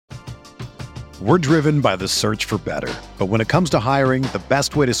We're driven by the search for better. But when it comes to hiring, the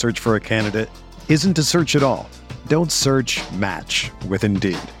best way to search for a candidate isn't to search at all. Don't search, match with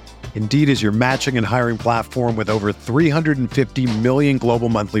Indeed. Indeed is your matching and hiring platform with over 350 million global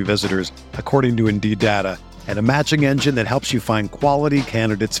monthly visitors, according to Indeed data, and a matching engine that helps you find quality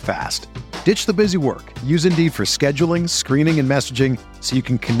candidates fast. Ditch the busy work. Use Indeed for scheduling, screening, and messaging so you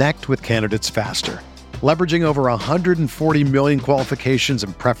can connect with candidates faster. Leveraging over 140 million qualifications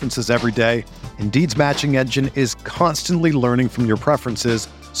and preferences every day, Indeed's matching engine is constantly learning from your preferences,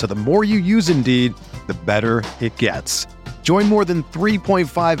 so the more you use Indeed, the better it gets. Join more than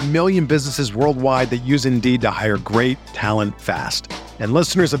 3.5 million businesses worldwide that use Indeed to hire great talent fast. And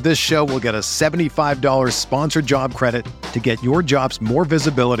listeners of this show will get a $75 sponsored job credit to get your jobs more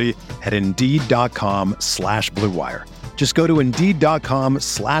visibility at Indeed.com/Blue Wire. Just go to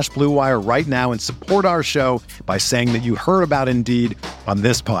Indeed.com/Blue Wire right now and support our show by saying that you heard about Indeed on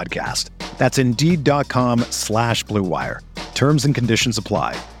this podcast. That's Indeed.com/Blue Wire. Terms and conditions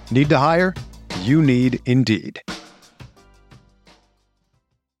apply. Need to hire? You need Indeed.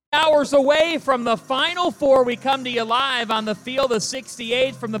 Hours away from the Final Four, we come to you live on the field of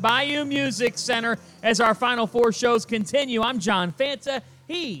 68 from the Bayou Music Center as our Final Four shows continue. I'm John Fanta.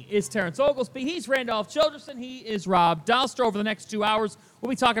 He is Terrence Oglesby. He's Randolph Childerson. He is Rob Dalster. Over the next 2 hours, we'll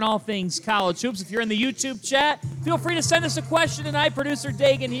be talking all things college hoops. If you're in the YouTube chat, feel free to send us a question tonight. Producer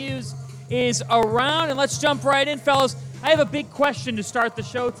Dagan Hughes is around. And let's jump right in, fellas. I have a big question to start the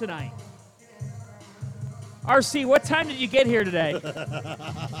show tonight. RC, what time did you get here today?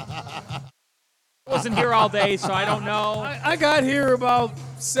 I wasn't here all day, so I don't know. I got here about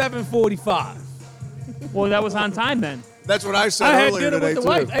 7:45. Well, that was on time then. That's what I said earlier today, I had dinner with the too.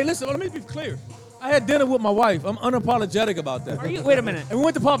 wife. Hey, listen, let me be clear. I had dinner with my wife. I'm unapologetic about that. Are you? Wait a minute. And we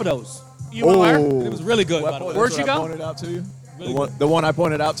went to Papados. You went where? And it was really good, by the way. Where'd you go? I pointed out to you? Really The one I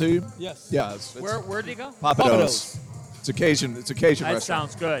pointed out to you? Yes. Yeah. Where'd you go? Papados. It's occasion That restaurant.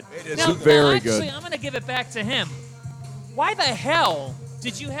 sounds good. It is very good. Actually, I'm going to give it back to him. Why the hell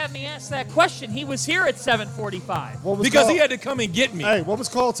did you have me ask that question? He was here at 7:45. Because he had to come and get me. Hey, what was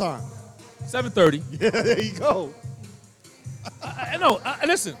call time? 7:30. Yeah, there you go. No,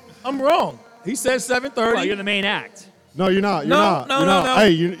 listen, I'm wrong. He said 7:30. Well, you're the main act. No, you're not. You're not. No. You're not.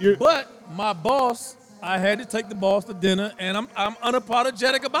 Hey, you're. But my boss, I had to take the boss to dinner, and I'm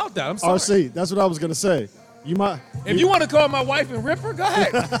unapologetic about that. I'm sorry. RC, that's what I was gonna say. You might. If you want to call my wife and rip her, go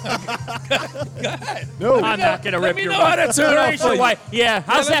ahead. Go ahead. No. I'm not going to rip Let me your know how that turned out for you. Yeah,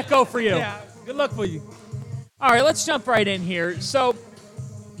 how's that go for you? Yeah, good luck for you. All right, let's jump right in here. So,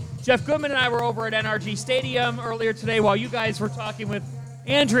 Jeff Goodman and I were over at NRG Stadium earlier today while you guys were talking with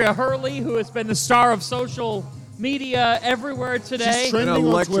Andrea Hurley, who has been the star of social media everywhere today. She's An trending on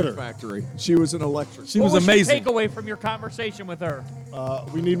electric Twitter. factory. She was an electric. She What was amazing. your takeaway from your conversation with her?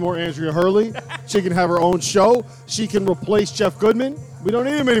 We need more Andrea Hurley. She can have her own show. She can replace Jeff Goodman. We don't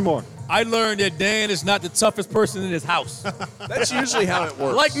need him anymore. I learned that Dan is not the toughest person in his house. That's usually how it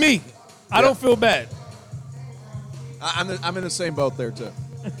works. Like me. I don't feel bad. I'm in the same boat there, too.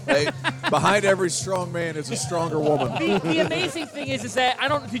 Hey, behind every strong man is a stronger woman. The amazing thing is that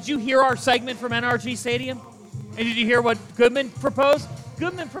did you hear our segment from NRG Stadium? And did you hear what Goodman proposed?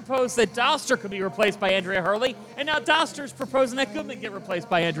 Goodman proposed that Doster could be replaced by Andrea Hurley, and now Doster's proposing that Goodman get replaced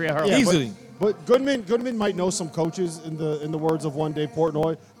by Andrea Hurley. Yeah, Easily. But Goodman might know some coaches in the words of One Day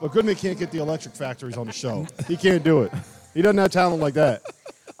Portnoy, but Goodman can't get the electric factories on the show. He can't do it. He doesn't have talent like that.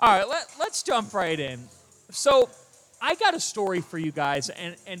 All right, let's jump right in. So I got a story for you guys,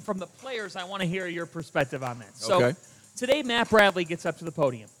 and from the players, I want to hear your perspective on this. So Okay. today, Matt Bradley gets up to the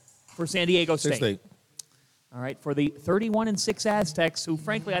podium for San Diego State. All right, for the 31-6 Aztecs, who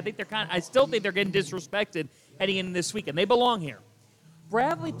frankly I still think they're getting disrespected heading into this weekend. They belong here.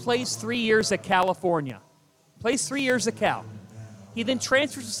 Bradley plays 3 years at California. Plays 3 years at Cal. He then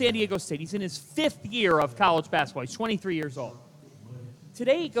transfers to San Diego State. He's in his 5th year of college basketball. He's 23 years old.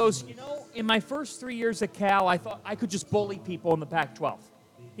 Today he goes, in my first 3 years at Cal, I thought I could just bully people in the Pac-12.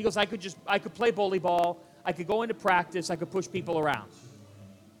 He goes, I could play bully ball. I could go into practice. I could push people around.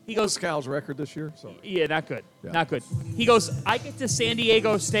 He goes, Cal's record this year? So. yeah, not good. Yeah. Not good. He goes, I get to San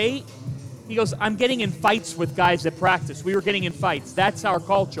Diego State. He goes, I'm getting in fights with guys at practice. We were getting in fights. That's our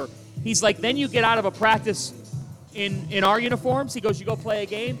culture. He's like, then you get out of a practice in our uniforms. He goes, you go play a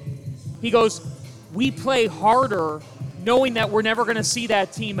game. He goes, we play harder knowing that we're never going to see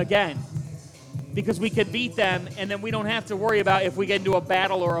that team again because we could beat them, and then we don't have to worry about if we get into a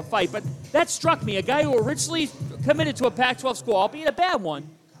battle or a fight. But that struck me. A guy who originally committed to a Pac-12 school, albeit a bad one,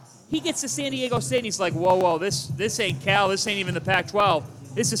 he gets to San Diego State, and he's like, whoa, this ain't Cal. This ain't even the Pac-12.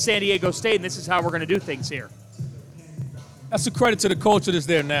 This is San Diego State, and this is how we're going to do things here. That's a credit to the culture that's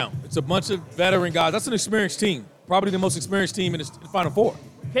there now. It's a bunch of veteran guys. That's an experienced team, probably the most experienced team in the Final Four.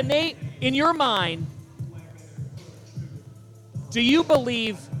 Can they, in your mind, do you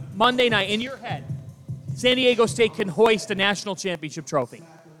believe Monday night, in your head, San Diego State can hoist a national championship trophy?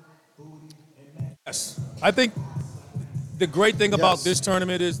 Yes. I think the great thing about this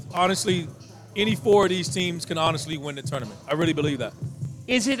tournament is, honestly, any four of these teams can honestly win the tournament. I really believe that.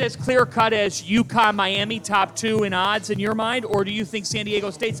 Is it as clear-cut as UConn, Miami, top two in odds in your mind, or do you think San Diego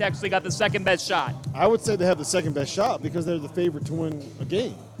State's actually got the second-best shot? I would say they have the second-best shot because they're the favorite to win a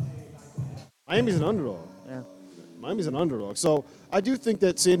game. Miami's an underdog. Yeah. Miami's an underdog. So I do think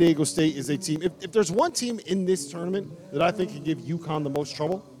that San Diego State is a team. If there's one team in this tournament that I think can give UConn the most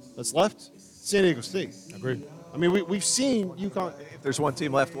trouble that's left, San Diego State. Agreed. I mean, we've seen UConn. If there's one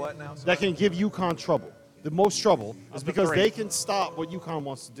team left, what now? That can give UConn trouble. The most trouble is because they can stop what UConn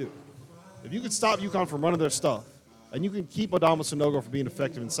wants to do. If you can stop UConn from running their stuff, and you can keep Adama Sanogo from being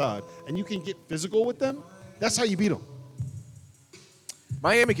effective inside, and you can get physical with them, that's how you beat them.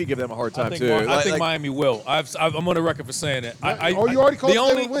 Miami could give them a hard time, too. I think Miami will. I'm on the record for saying that. You already called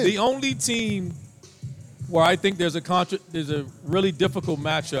the only team where I think there's a really difficult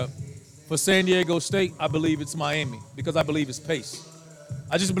matchup for San Diego State, I believe it's Miami, because I believe it's pace.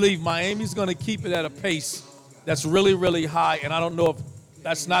 I just believe Miami's going to keep it at a pace that's really, really high, and I don't know if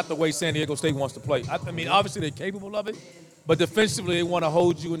that's not the way San Diego State wants to play. I mean, obviously they're capable of it, but defensively they want to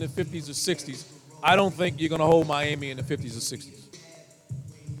hold you in the 50s or 60s. I don't think you're going to hold Miami in the 50s or 60s.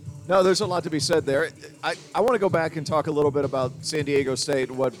 No, there's a lot to be said there. I want to go back and talk a little bit about San Diego State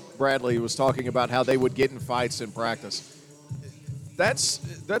and what Bradley was talking about, how they would get in fights in practice. That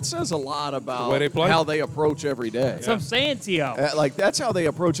says a lot about the way they play. How they approach every day. That's what I'm saying, T.O. That's how they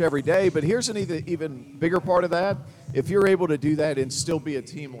approach every day. But here's an even bigger part of that. If you're able to do that and still be a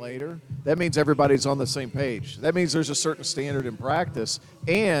team later, that means everybody's on the same page. That means there's a certain standard in practice,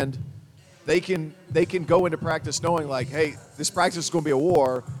 and they can go into practice knowing, like, hey, this practice is going to be a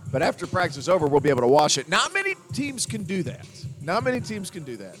war, but after practice is over, we'll be able to wash it. Not many teams can do that.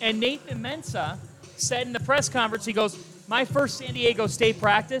 And Nathan Mensah said in the press conference, he goes, my first San Diego State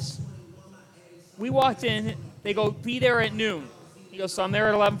practice, we walked in, they go, be there at noon. He goes, so I'm there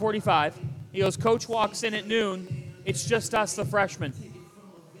at 11:45. He goes, coach walks in at noon. It's just us, the freshmen.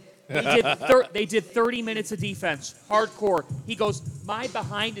 They did 30 minutes of defense, hardcore. He goes, my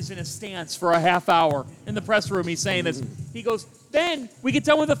behind is in a stance for a half hour. In the press room, he's saying this. He goes, then we get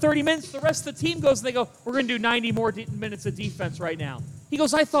done with the 30 minutes. The rest of the team goes, and they go, we're going to do 90 more minutes of defense right now. He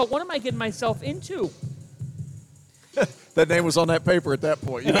goes, I thought, what am I getting myself into? That name was on that paper at that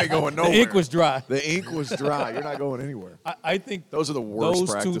point. You ain't going nowhere. The ink was dry. You're not going anywhere. I think those are the worst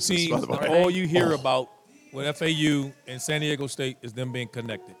practices. Those two teams, all you hear about with FAU and San Diego State is them being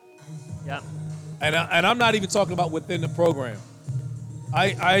connected. Yeah. And I'm not even talking about within the program.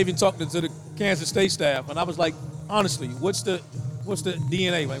 I even talked to the Kansas State staff, and I was like, honestly, what's the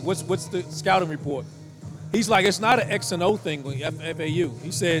DNA? Like, what's the scouting report? He's like, it's not an X and O thing with FAU.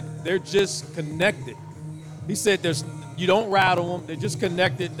 He said they're just connected. He said you don't rattle them. They're just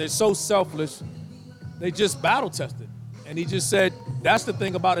connected. They're so selfless. They just battle tested. And he just said that's the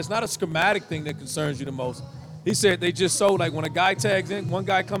thing about it. It's not a schematic thing that concerns you the most. He said they just so, like, when a guy tags in, one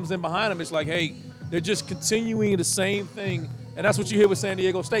guy comes in behind him, it's like, hey, they're just continuing the same thing. And that's what you hear with San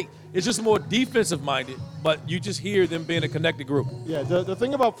Diego State. It's just more defensive-minded, but you just hear them being a connected group. Yeah, the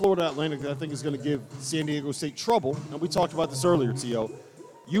thing about Florida Atlantic that I think is going to give San Diego State trouble, and we talked about this earlier, T.O.,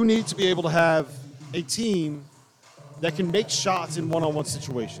 you need to be able to have a team that can make shots in one-on-one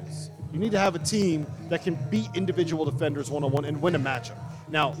situations. You need to have a team that can beat individual defenders one-on-one and win a matchup.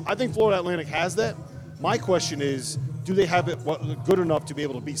 Now, I think Florida Atlantic has that. My question is, do they have it good enough to be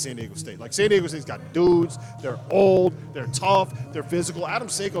able to beat San Diego State? Like, San Diego State's got dudes, they're old, they're tough, they're physical. Adam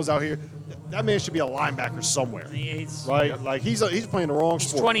Seiko's out here. That man should be a linebacker somewhere, right? Like, he's playing the wrong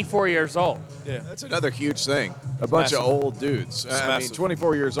sport. He's 24 years old. Yeah, that's another huge thing. A bunch of old dudes. I mean,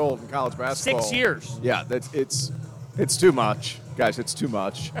 24 years old in college basketball. 6 years. Yeah, it's too much. Guys, it's too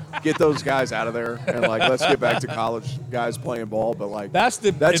much. Get those guys out of there, and, like, let's get back to college guys playing ball. But, like, that's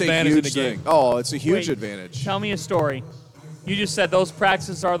advantage a huge in the game. Thing. Oh, it's a huge advantage. Tell me a story. You just said those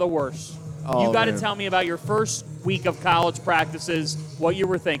practices are the worst. Oh, you got to tell me about your first week of college practices, what you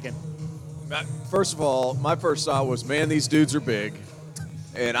were thinking. First of all, my first thought was, man, these dudes are big,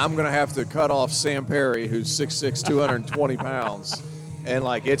 and I'm going to have to cut off Sam Perry, who's 6'6", 220 pounds. And,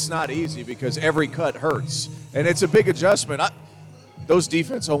 like, it's not easy because every cut hurts. And it's a big adjustment. Those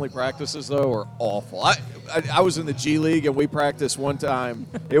defense-only practices, though, are awful. I was in the G League, and we practiced one time.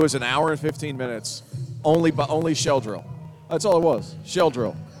 It was an hour and 15 minutes, only shell drill. That's all it was, shell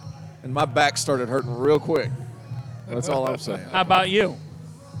drill. And my back started hurting real quick. That's all I'm saying. How about you?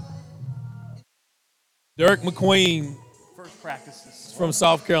 Derek McQueen First practices. from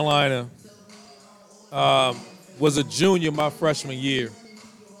South Carolina was a junior my freshman year.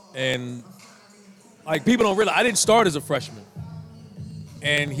 And, like, people don't realize I didn't start as a freshman.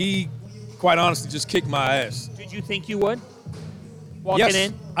 And he, quite honestly, just kicked my ass. Did you think you would? Walking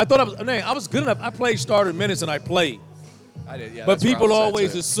in? I thought I was good enough. I played starter minutes and I played. I did, yeah. But that's where I people was at,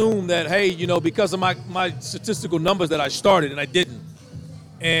 always too. assume that, hey, you know, because of my statistical numbers that I started, and I didn't.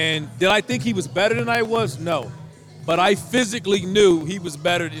 And did I think he was better than I was? No. But I physically knew he was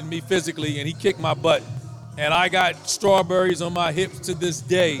better than me physically, and he kicked my butt. And I got strawberries on my hips to this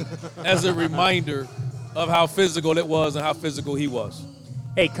day as a reminder of how physical it was and how physical he was.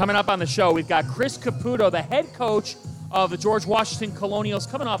 Hey, coming up on the show, we've got Chris Caputo, the head coach of the George Washington Colonials,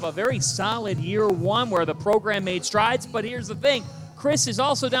 coming off a very solid year one where the program made strides. But here's the thing. Chris is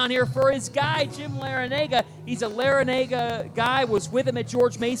also down here for his guy, Jim Larranaga. He's a Larranaga guy, was with him at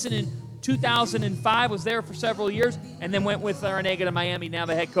George Mason in 2005, was there for several years, and then went with Larranaga to Miami, now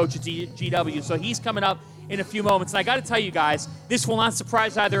the head coach at GW. So he's coming up in a few moments. And I got to tell you guys, this will not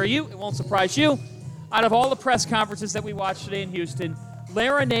surprise either of you. It won't surprise you. Out of all the press conferences that we watched today in Houston,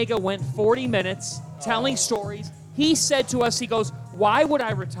 Larranaga went 40 minutes telling stories. He said to us, he goes, why would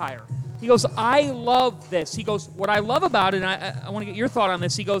I retire? He goes, I love this. He goes, what I love about it, and I want to get your thought on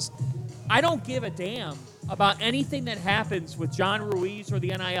this, he goes, I don't give a damn about anything that happens with John Ruiz or the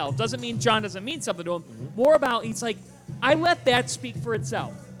NIL. Doesn't mean John doesn't mean something to him. More about, he's like, I let that speak for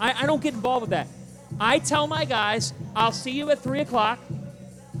itself. I don't get involved with that. I tell my guys, I'll see you at 3 o'clock,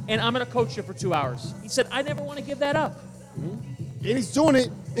 and I'm going to coach you for 2 hours. He said, I never want to give that up. And he's doing it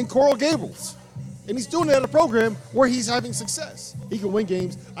in Coral Gables. And he's doing it at a program where he's having success. He can win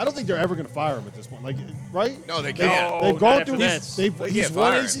games. I don't think they're ever going to fire him at this point. Like, right? No, they can't. They've gone not through after this. this. He's can't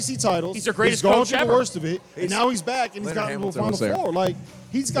won fire him. ACC titles. He's their greatest He's gone coach through ever. the worst of it. And now he's back and he's Leonard gotten to the Hamilton was Final there. Four. Like,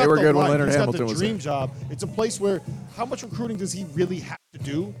 he's got They were the good when life. Leonard He's got Hamilton the was dream there. job. It's a place where how much recruiting does he really have to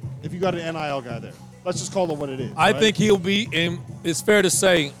do if you got an NIL guy there? Let's just call it what it is. I right? think he'll be, and it's fair to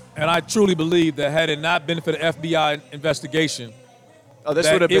say, and I truly believe that had it not been for the FBI investigation, Oh, this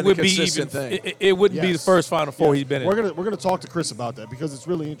that would have been it would a be consistent even. thing. It wouldn't be the Yes. first Final Four Yes. he's been in. We're gonna talk to Chris about that because it's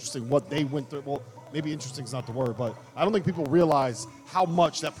really interesting what they went through. Well, maybe interesting is not the word, but I don't think people realize how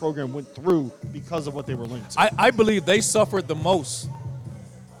much that program went through because of what they were linked to. I believe they suffered the most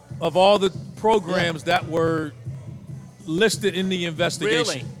of all the programs that were listed in the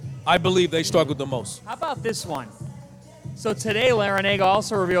investigation. Really? I believe they struggled the most. How about this one? So today, Larranaga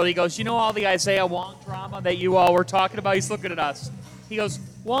also revealed, he goes, you know all the Isaiah Wong drama that you all were talking about? He's looking at us. He goes,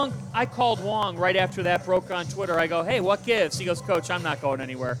 Wong, I called Wong right after that broke on Twitter. I go, hey, what gives? He goes, Coach, I'm not going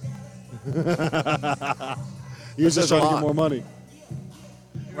anywhere. He was just says a trying to lot. get more money.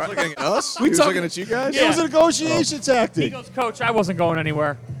 He was looking at us? He was looking at you guys? It was a negotiation He tactic. goes, Coach, I wasn't going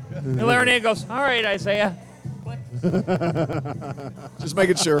anywhere. And Larranaga goes, all right, Isaiah. Just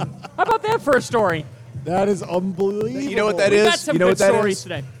making sure. How about that first story? That is unbelievable. You know what that We is? got some You know good what that stories is?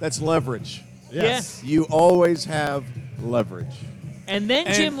 today. That's leverage. Yes. You always have leverage. And then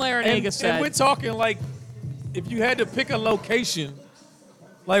Jim Larranaga said, and we're talking like, if you had to pick a location,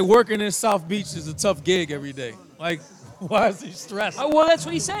 like working in South Beach is a tough gig every day. Like, why is he stressed? oh, well, that's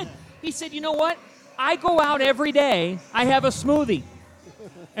what he said. He said, you know what? I go out every day. I have a smoothie.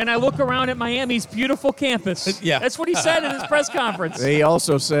 And I look around at Miami's beautiful campus. Yeah. That's what he said in his press conference. He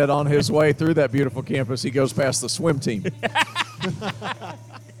also said on his way through that beautiful campus, he goes past the swim team.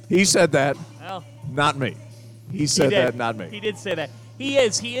 He said that, Well, not me. He said he did. that, not me. He did say that. He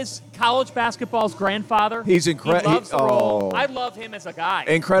is college basketball's grandfather. He's He loves the role. oh. I love him as a guy.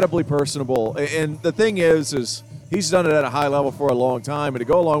 Incredibly personable. And the thing is he's done it at a high level for a long time. And to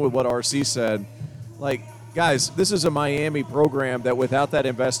go along with what RC said, like, guys, this is a Miami program that without that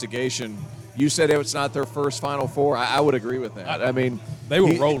investigation, you said it's not their first Final Four. I would agree with that. I mean, They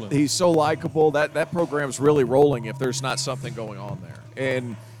were rolling. He's so likable. That program's really rolling if there's not something going on there.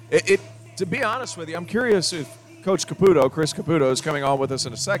 And it to be honest with you, I'm curious if Coach Caputo, Chris Caputo, is coming on with us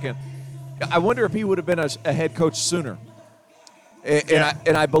in a second. I wonder if he would have been a head coach sooner.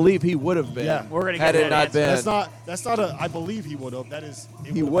 And I believe he would have been. Yeah. We're gonna had get it that not answer. been. That's not a I believe he would have. That is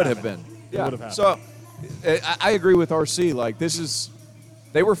it He would have been. happened. It Yeah. would have happened. So I agree with RC. Like,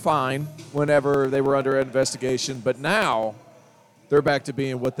 they were fine whenever they were under investigation, but now they're back to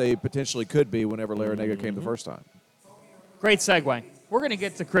being what they potentially could be whenever Larranaga came the first time. Great segue. We're going to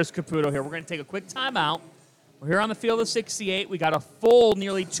get to Chris Caputo here. We're going to take a quick timeout. We're here on the field of 68. We got a full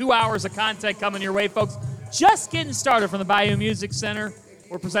nearly 2 hours of content coming your way, folks. Just getting started from the Bayou Music Center.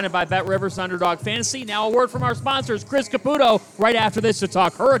 We're presented by Bet Rivers Underdog Fantasy. Now a word from our sponsors, Chris Caputo, right after this to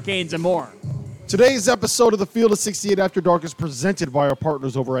talk Hurricanes and more. Today's episode of the Field of 68 After Dark is presented by our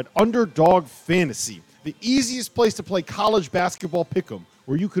partners over at Underdog Fantasy, the easiest place to play college basketball pick'em,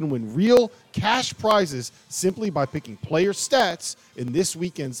 where you can win real cash prizes simply by picking player stats in this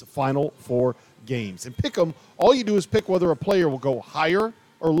weekend's Final Four games. In pick'em, all you do is pick whether a player will go higher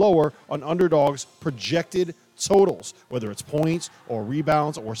or lower on Underdog's projected totals, whether it's points or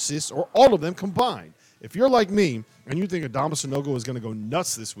rebounds or assists or all of them combined. If you're like me and you think Adama Sanogo is going to go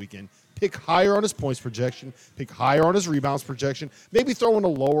nuts this weekend, pick higher on his points projection, pick higher on his rebounds projection, maybe throw in a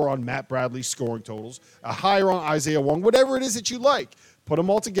lower on Matt Bradley's scoring totals, a higher on Isaiah Wong, whatever it is that you like. Put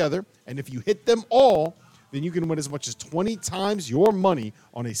them all together, and if you hit them all, then you can win as much as 20 times your money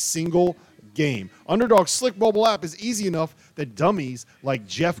on a single game. Underdog's slick mobile app is easy enough that dummies like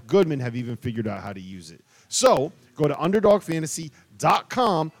Jeff Goodman have even figured out how to use it. So go to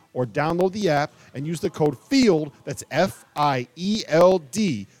UnderdogFantasy.com or download the app and use the code FIELD, that's FIELD,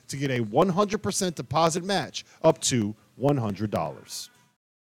 to get a 100% deposit match up to $100.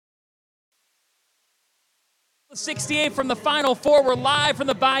 68 from the Final Four. We're live from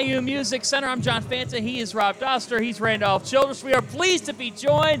the Bayou Music Center. I'm John Fanta. He is Rob Doster. He's Randolph Childress. We are pleased to be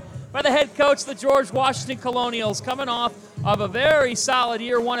joined by the head coach of the George Washington Colonials, coming off of a very solid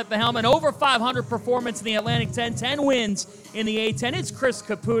year one at the helm, an over 500 performance in the Atlantic 10, 10 wins in the A-10. It's Chris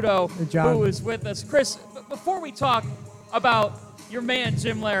Caputo who is with us. Chris, before we talk about your man,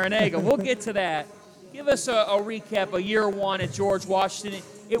 Jim Larranaga, we'll get to that. Give us a recap of year one at George Washington.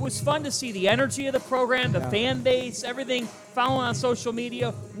 It was fun to see the energy of the program, the fan base, everything following on social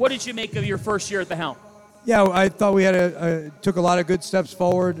media. What did you make of your first year at the helm? Yeah, I thought we had took a lot of good steps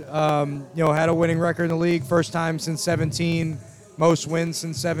forward. Had a winning record in the league, first time since 17, most wins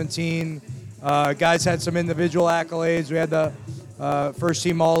since 17. Guys had some individual accolades. We had the first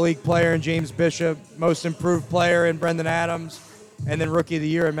team All-League player in James Bishop, most improved player in Brendan Adams, and then Rookie of the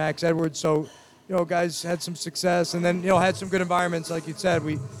Year in Max Edwards. So, guys had some success, and then, had some good environments. Like you said,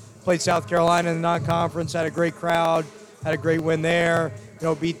 we played South Carolina in the non-conference, had a great crowd, had a great win there,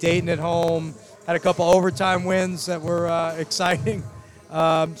 beat Dayton at home, had a couple overtime wins that were exciting.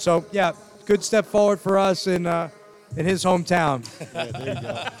 Good step forward for us in his hometown. Yeah, there you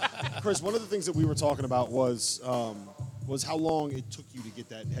go. Chris, one of the things that we were talking about was how long it took you to get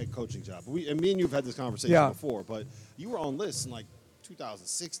that head coaching job. Me and you have had this conversation before, but you were on lists in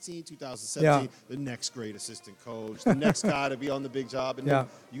 2016, 2017, the next great assistant coach, the next guy to be on the big job. And then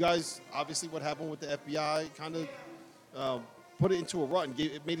you guys, obviously what happened with the FBI kind of put it into a rut and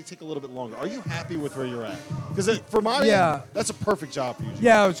it made it take a little bit longer. Are you happy with where you're at? Because for my end, that's a perfect job for you.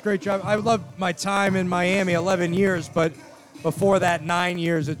 Yeah, it was a great job. I loved my time in Miami, 11 years, but before that, 9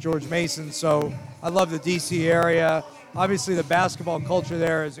 years at George Mason. So I love the D.C. area. Obviously, the basketball culture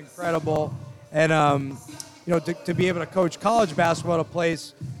there is incredible. And, to be able to coach college basketball at a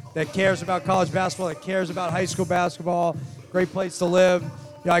place that cares about college basketball, that cares about high school basketball, great place to live.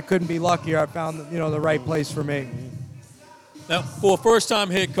 I couldn't be luckier. I found, the right place for me. Now, for a first-time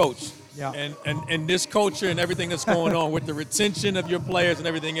head coach, and this culture and everything that's going on with the retention of your players and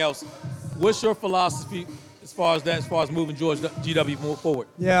everything else, what's your philosophy as far as moving George GW forward?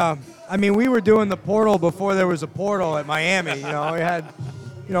 Yeah, we were doing the portal before there was a portal at Miami. We had,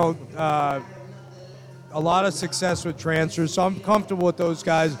 a lot of success with transfers, so I'm comfortable with those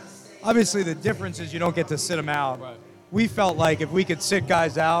guys. Obviously, the difference is you don't get to sit them out. Right. We felt like if we could sit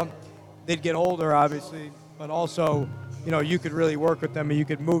guys out, they'd get older, obviously, but also, you could really work with them and you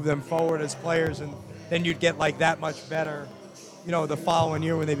could move them forward as players, and then you'd get that much better, the following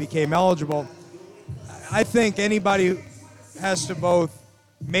year when they became eligible. I think anybody has to both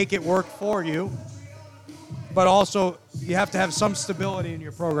make it work for you, but also you have to have some stability in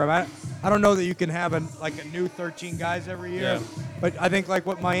your program. I don't know that you can have a new 13 guys every year, but I think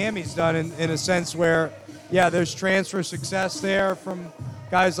what Miami's done in a sense where, there's transfer success there from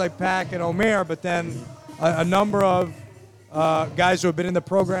guys like Pack and Omer, but then a number of guys who have been in the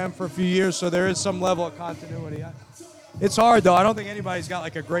program for a few years, so there is some level of continuity. It's hard, though. I don't think anybody's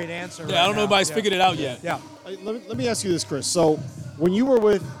got a great answer. I don't know if anybody's figured it out yet. Yeah. Let me ask you this, Chris. So when you were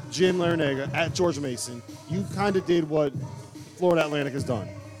with Jim Larranaga at George Mason, you kind of did what Florida Atlantic has done.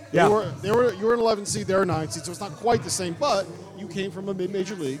 You were an 11 seed, they were a 9 seed, so it's not quite the same, but you came from a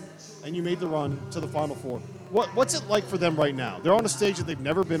mid-major league, and you made the run to the Final Four. What's it like for them right now? They're on a stage that they've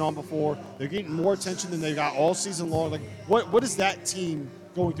never been on before. They're getting more attention than they got all season long. What is that team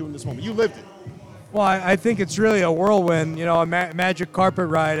going through in this moment? You lived it. Well, I think it's really a whirlwind, a magic carpet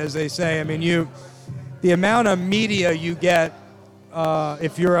ride, as they say. The amount of media you get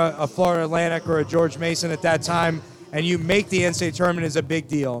if you're a Florida Atlantic or a George Mason at that time, and you make the NCAA tournament is a big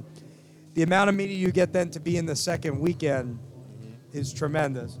deal. The amount of media you get then to be in the second weekend is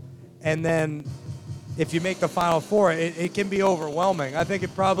tremendous. and then if you make the Final Four, it can be overwhelming. I think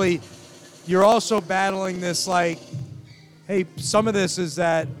you're also battling this like, hey, some of this is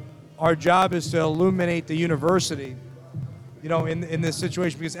that our job is to illuminate the university, in this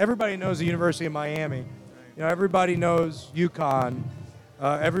situation, because everybody knows the University of Miami. Everybody knows UConn.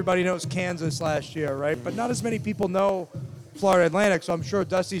 Everybody knows Kansas last year, right? But not as many people know Florida Atlantic, so I'm sure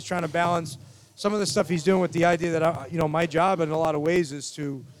Dusty's trying to balance some of the stuff he's doing with the idea that, my job in a lot of ways is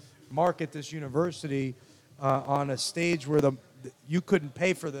to market this university on a stage where you couldn't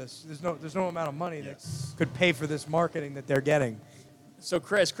pay for this. There's no amount of money that could pay for this marketing that they're getting. So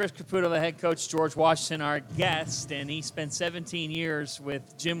Chris Caputo, the head coach, George Washington, our guest, and he spent 17 years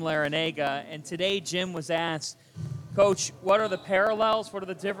with Jim Larranaga. And today Jim was asked, Coach, what are the parallels? What are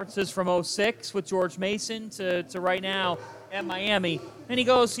the differences from 06 with George Mason to right now at Miami? And he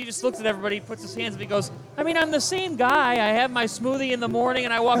just looks at everybody, puts his hands up, he goes, I'm the same guy. I have my smoothie in the morning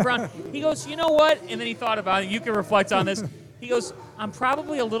and I walk around. He goes, you know what? And then he thought about it. You can reflect on this. He goes, I'm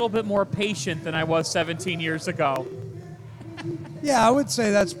probably a little bit more patient than I was 17 years ago. Yeah, I would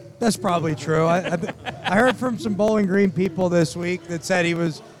say that's probably true. I heard from some Bowling Green people this week that said he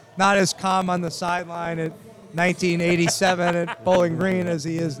was not as calm on the sideline at 1987 at Bowling Green as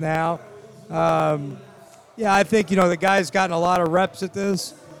he is now. I think, the guy's gotten a lot of reps at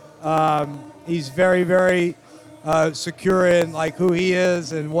this. He's very, very secure in like who he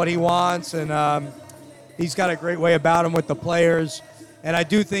is and what he wants, and he's got a great way about him with the players. And I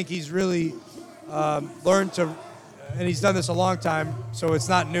do think he's really learned to, and he's done this a long time, so it's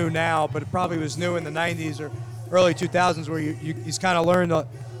not new now, but it probably was new in the 90s or early 2000s where he's kind of learned to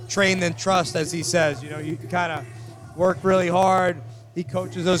train and trust, as he says. You kind of work really hard. He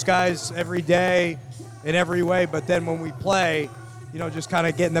coaches those guys every day in every way, but then when we play, just kind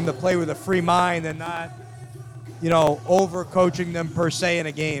of getting them to play with a free mind and not, over coaching them per se in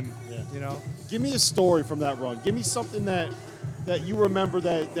a game. Yeah. Give me a story from that run. Give me something that you remember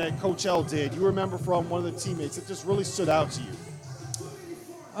that Coach L did. You remember from one of the teammates that just really stood out to you.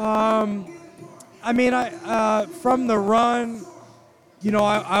 From the run,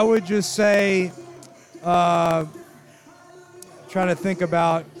 I would just say, trying to think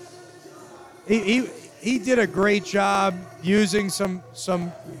about, he did a great job using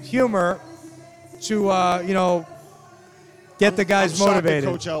some humor to get the guys motivated.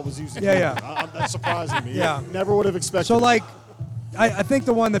 Coach L was using. Yeah. That's surprising me. Yeah. Never would have expected. So that. I think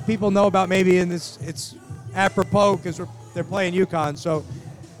the one that people know about maybe, and it's apropos because they're playing UConn. So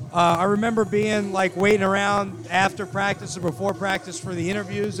I remember being waiting around after practice or before practice for the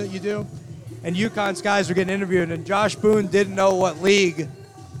interviews that you do, and UConn's guys were getting interviewed, and Josh Boone didn't know what league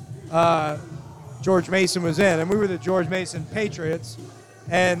George Mason was in, and we were the George Mason Patriots,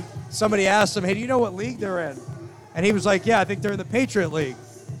 and somebody asked him, hey, do you know what league they're in? And he was like, yeah, I think they're in the Patriot League.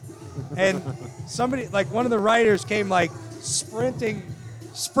 And somebody, one of the writers came sprinting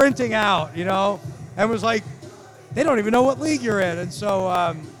out, and was like, they don't even know what league you're in. And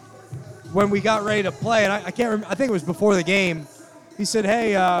so when we got ready to play, and I can't remember, I think it was before the game, he said,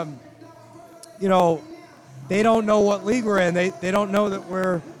 hey, they don't know what league we're in. They don't know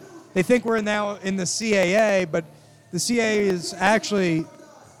that they think we're now in the CAA, but the CAA is actually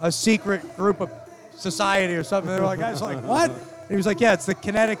a secret group of society or something. They were guys what? And he was yeah, it's the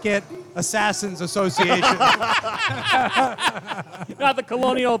Connecticut Assassins Association. Not the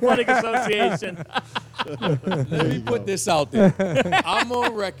Colonial Athletic Association. Let me put this out there. I'm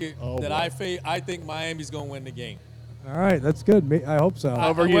on record that I think Miami's going to win the game. All right, that's good. I hope so.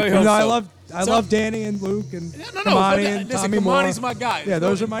 Over you. I love Danny and Luke and Kamani and Tommy Moore. Kamani's my guy. Yeah,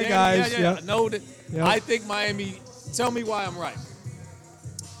 those are my guys. Yeah. No, I think Miami. Tell me why I'm right.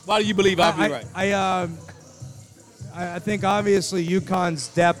 Why do you believe I'll be right? I think obviously UConn's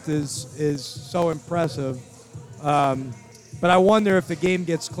depth is so impressive, but I wonder if the game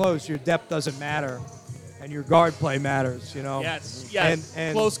gets close, your depth doesn't matter, and your guard play matters. Yes.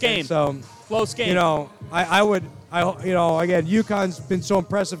 And close game. So close game. Again, UConn's been so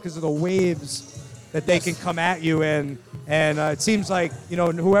impressive because of the waves that they can come at you in, and it seems like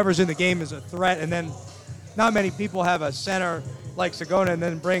whoever's in the game is a threat, and then not many people have a center like Sagona and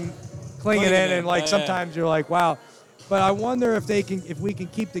then bring Klingon in, and sometimes you're wow. But I wonder if we can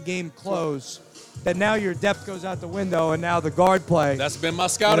keep the game close, that now your depth goes out the window and now the guard play. That's been my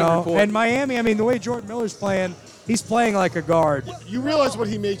scouting report. And Miami, the way Jordan Miller's playing, he's playing like a guard. You realize what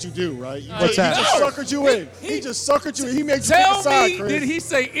he made you do, right? What's that? He just suckered you in. He just suckered you in. He made you take a side, Tell me, Chris. did he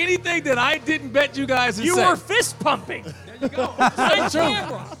say anything that I didn't bet you guys to say? You were fist pumping. There you go. On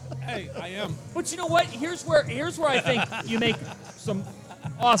camera. Hey, I am. But you know what? Here's where I think you make some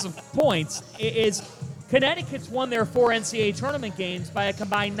awesome points. Is Connecticut's won their 4 NCAA tournament games by a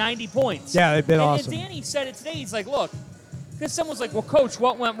combined 90 points. Yeah, they've been awesome. And Danny said it today. He's like, look, because someone's like, well, Coach,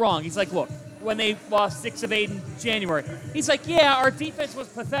 what went wrong? He's like, look, when they lost 6 of 8 in January. He's like, yeah, our defense was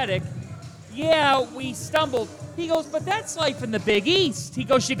pathetic. Yeah, we stumbled. He goes, but that's life in the Big East. He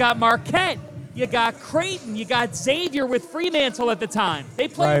goes, you got Marquette. You got Creighton. You got Xavier with Fremantle at the time. They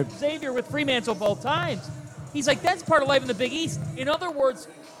played Xavier with Fremantle both times. He's like, that's part of life in the Big East. In other words,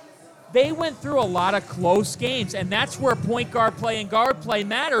 they went through a lot of close games, and that's where point guard play and guard play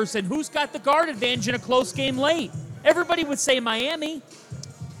matters, and who's got the guard advantage in a close game late? Everybody would say Miami.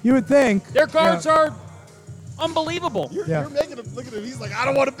 You would think. Their guards are unbelievable. You're making him look at him. He's like, I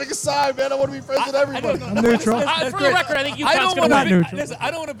don't want to pick a side, man. I want to be friends with everybody. I'm neutral. For the record, I think UConn's going to win. Listen, I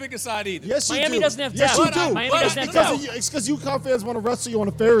don't want to pick a side either. Yes, you Miami do. doesn't have Yes, depth. you do. Miami doesn't have depth. It's because UConn fans want to wrestle you on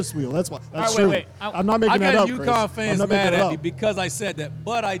a Ferris wheel. That's why. That's All right, true. wait. I'm not making that I up, got Chris. UConn I'm fans not mad making it at me up. because I said that.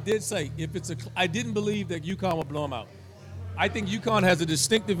 But I did say I didn't believe that UConn would blow them out. I think UConn has a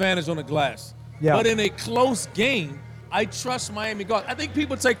distinct advantage on the glass. Yeah. But in a close game, I trust Miami guards. I think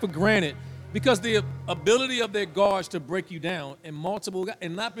people take for granted because the ability of their guards to break you down and multiple guys,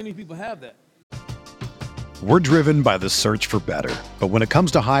 and not many people have that. We're driven by the search for better. But when it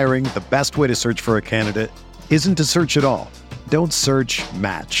comes to hiring, the best way to search for a candidate isn't to search at all. Don't search,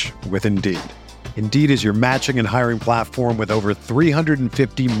 match with Indeed. Indeed is your matching and hiring platform with over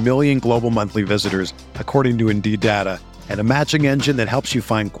 350 million global monthly visitors, according to Indeed data, and a matching engine that helps you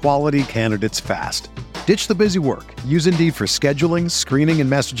find quality candidates fast. Ditch the busy work. Use Indeed for scheduling, screening,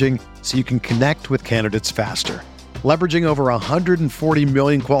 and messaging so you can connect with candidates faster. Leveraging over 140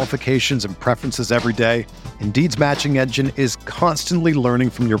 million qualifications and preferences every day, Indeed's matching engine is constantly learning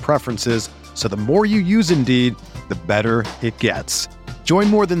from your preferences, so the more you use Indeed, the better it gets. Join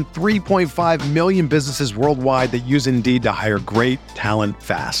more than 3.5 million businesses worldwide that use Indeed to hire great talent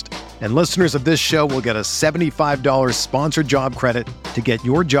fast. And listeners of this show will get a $75 sponsored job credit to get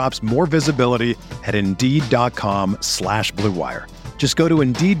your jobs more visibility at Indeed.com/Blue Wire. Just go to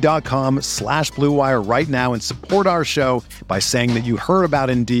Indeed.com/Blue Wire right now and support our show by saying that you heard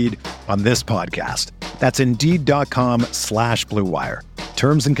about Indeed on this podcast. That's Indeed.com/Blue Wire.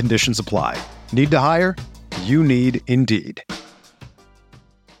 Terms and conditions apply. Need to hire? You need Indeed.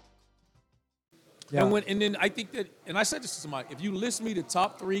 Yeah. And then I think that, and I said this to somebody, if you list me the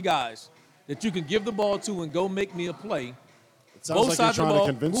top 3 guys that you can give the ball to and go make me a play, It sounds like you're trying to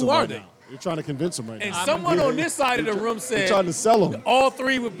convince him who are right they? now. You're trying to convince him right And now. someone on this side of the room said You're trying to sell him. all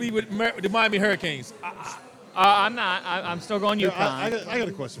 3 would be with the Miami Hurricanes. I'm not. I'm still going UConn. I got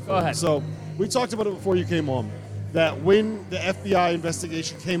a question for Go you. ahead. So we talked about it before you came on, that when the FBI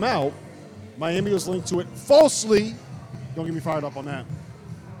investigation came out, Miami was linked to it falsely. Don't get me fired up on that.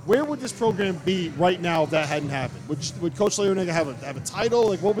 Where would this program be right now if that hadn't happened? Would Coach Larranaga have a title?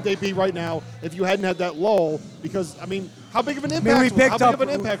 Like, what would they be right now if you hadn't had that lull? Because, I mean, how big of an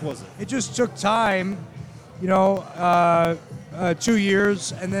impact, was it? It just took time, 2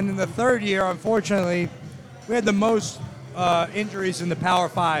 years. And then in the third year, unfortunately, we had the most injuries in the Power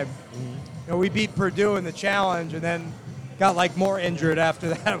 5. Mm-hmm. We beat Purdue in the challenge and then got, more injured after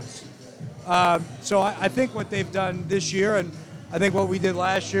that. So I think what they've done this year, and I think what we did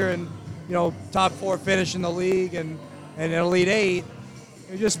last year, and top 4 finish in the league and an Elite 8,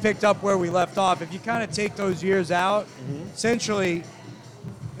 we just picked up where we left off. If you kind of take those years out, essentially,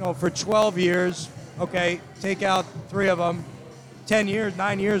 for 12 years, okay, take out 3 of them, 10 years,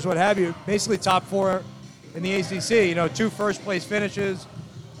 9 years, what have you, basically top 4 in the ACC. 2 first-place finishes,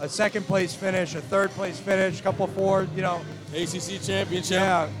 a second-place finish, a third-place finish, a couple of 4, ACC championship.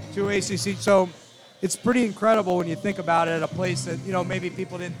 Yeah, 2 ACC. So it's pretty incredible when you think about it at a place that, maybe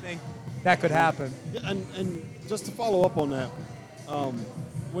people didn't think that could happen. Yeah, and just to follow up on that,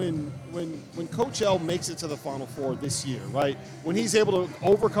 when Coach L makes it to the Final Four this year, right? When he's able to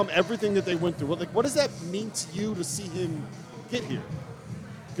overcome everything that they went through, what does that mean to you to see him get here?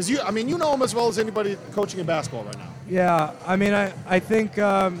 Because you know him as well as anybody coaching in basketball right now. Yeah, I think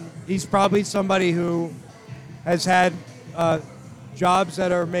he's probably somebody who has had jobs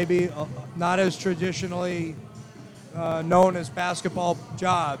that are maybe not as traditionally known as basketball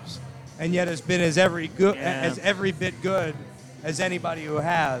jobs, and yet has been as every bit good as anybody who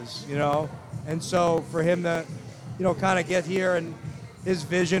has, And so for him to, kind of get here and his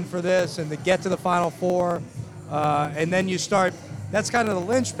vision for this and to get to the Final Four, and then you start. That's kind of the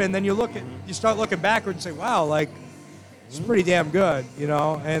linchpin. Then you start looking backward and say, wow, it's pretty damn good,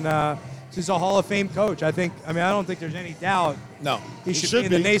 And he's a Hall of Fame coach. I don't think there's any doubt. No. He should be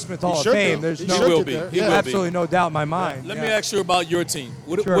in the Naismith Hall of Fame. There's He will be. absolutely no doubt in my mind. Let me ask you about your team.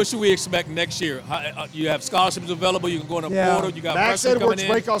 What should we expect next year? You have scholarships available. You can go in a portal. You got Max freshmen coming Edwards,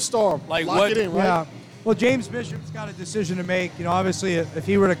 in. breakout star. Lock it in, right? Yeah. Well, James Bishop's got a decision to make. Obviously, if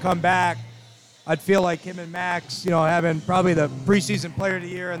he were to come back, I'd feel like him and Max, having probably the preseason player of the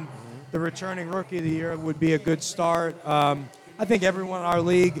year and the returning rookie of the year would be a good start. I think everyone in our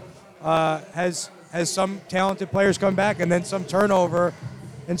league has some talented players come back and then some turnover.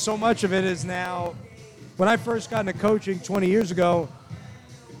 And so much of it is now, when I first got into coaching 20 years ago,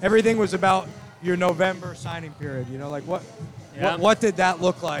 everything was about your November signing period. What did that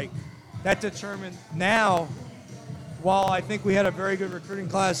look like? That determined now, while I think we had a very good recruiting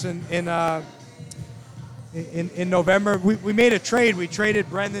class in November, we made a trade. We traded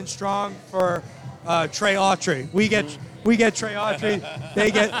Brendan Strong for Trey Autry. We get Trey Autry,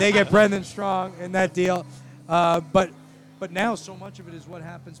 they get Brendan Strong in that deal. But now so much of it is what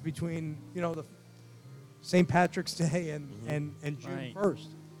happens between the St. Patrick's Day and June 1st.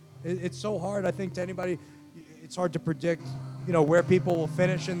 It's so hard, I think, to anybody. It's hard to predict, where people will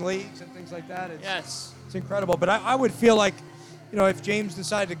finish in leagues and things like that. It's incredible. But I would feel like, if James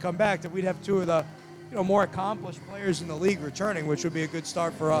decided to come back, that we'd have two of the, more accomplished players in the league returning, which would be a good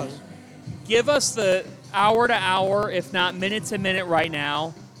start for us. Give us the hour to hour, if not minute to minute right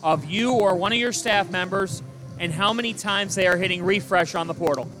now, of you or one of your staff members and how many times they are hitting refresh on the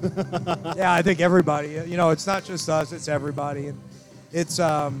portal. Yeah, I think everybody. It's not just us; it's everybody, and it's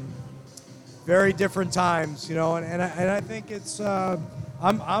very different times. And I think it's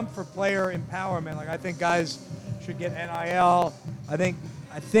I'm for player empowerment. Like, I think guys should get NIL. I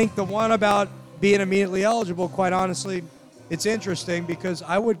think the one about being immediately eligible, quite honestly, it's interesting because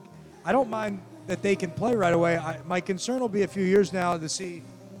I don't mind that they can play right away. My concern will be a few years now to see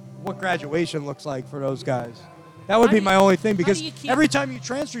what graduation looks like for those guys. That would be my only thing, because every time you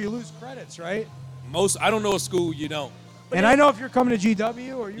transfer, you lose credits, right? I don't know a school you don't. And I know if you're coming to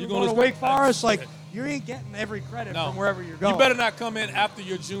GW or you're going to Wake Forest, you ain't getting every credit from wherever you're going. You better not come in after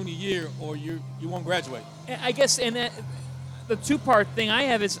your junior year or you won't graduate. I guess, and the two-part thing I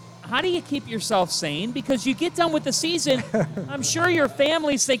have is, how do you keep yourself sane? Because you get done with the season, I'm sure your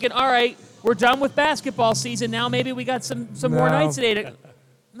family's thinking, all right, we're done with basketball season. Now maybe we got some more nights today.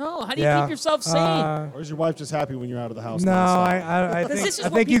 No, how do you keep yourself sane? Or is your wife just happy when you're out of the house? No, I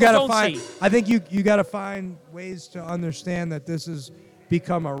think you got to find. I think you got to find ways to understand that this has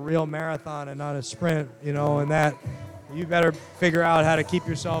become a real marathon and not a sprint. And that you better figure out how to keep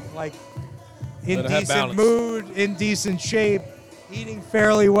yourself in decent mood, in decent shape, eating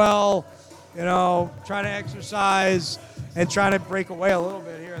fairly well. Trying to exercise and trying to break away a little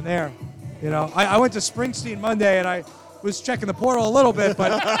bit here and there. I went to Springsteen Monday and I was checking the portal a little bit,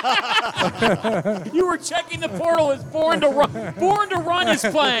 but you were checking the portal as Born to Run. Born to Run is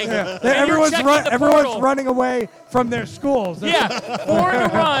playing. Yeah. Everyone's running away from their schools. Yeah, Born to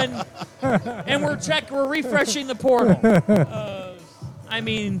Run, and we're refreshing the portal.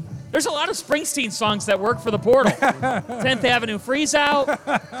 There's a lot of Springsteen songs that work for the portal. 10th Avenue Freeze Out,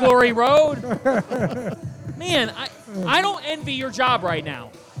 Glory Road. Man, I don't envy your job right now.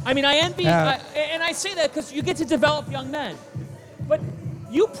 I envy, and I say that because you get to develop young men. But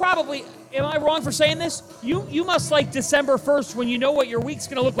you probably, am I wrong for saying this? You must like December 1st when you know what your week's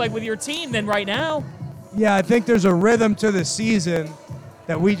going to look like with your team than right now. Yeah, I think there's a rhythm to the season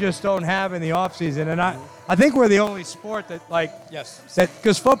that we just don't have in the offseason. And I think we're the only sport that,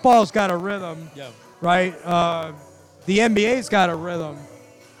 because football's got a rhythm, right? The NBA's got a rhythm.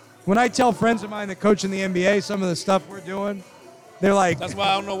 When I tell friends of mine that coach in the NBA some of the stuff we're doing, they're like... That's why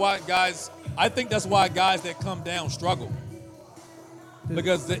I don't know why guys... I think that's why guys that come down struggle.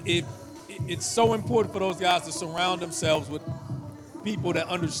 Because it's so important for those guys to surround themselves with people that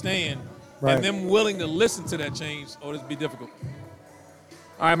understand and them willing to listen to that change, or it'll be difficult.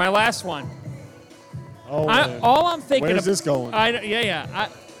 All right, my last one. Oh, all I'm thinking... Where's this going? The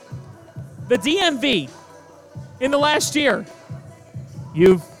DMV, in the last year,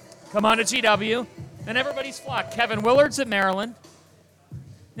 you've come on to GW, and everybody's flocked. Kevin Willard's at Maryland.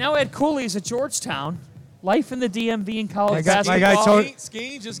 Now Ed Cooley's at Georgetown. Life in the DMV in college basketball. My guy Tony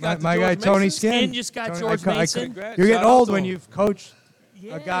Skeen just got my guy Tony Skeen just got George Mason. You're getting old when you've coached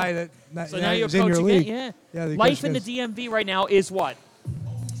a guy that now you're in your league. Life in the DMV right now is what?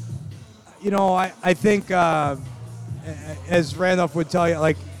 I think, as Randolph would tell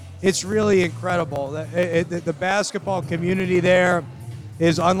you, it's really incredible. The basketball community there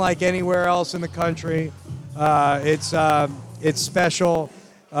is unlike anywhere else in the country. It's special.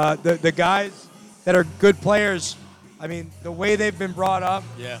 The guys that are good players, the way they've been brought up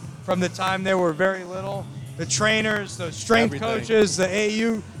from the time they were very little, the trainers, the strength coaches, the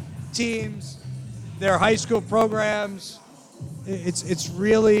AU teams, their high school programs, it's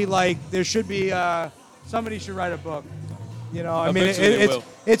really there should be somebody should write a book.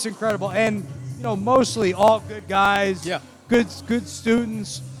 It's incredible. And mostly all good guys. Yeah. Good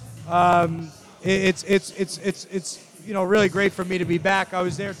students. It's really great for me to be back. I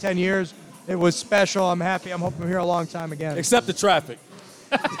was there 10 years. It was special. I'm happy. I'm hoping I'm here a long time again. Except the traffic.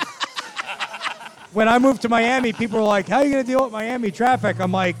 When I moved to Miami, people were like, how are you going to deal with Miami traffic?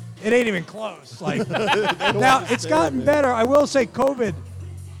 I'm like, it ain't even close. Like, now, it's gotten better. I will say COVID,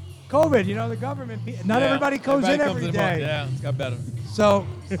 the government, not everybody goes in every day. Yeah, it's got better. So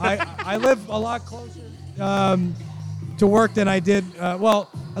I live a lot closer to work than I did. I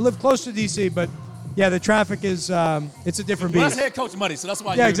live close to D.C., but, yeah, the traffic is it's a different beast. Well, that's head coach money, so that's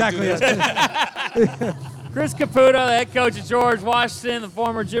why Yeah, you exactly. do that. Chris Caputo, the head coach of George Washington, the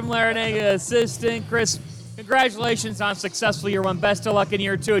former Jim Larranaga assistant. Chris, congratulations on a successful year one. Best of luck in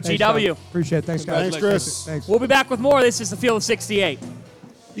year two at Thanks, GW. Tom. Appreciate it. Thanks, guys. Thanks, Chris. Thanks. We'll be back with more. This is the Field of 68.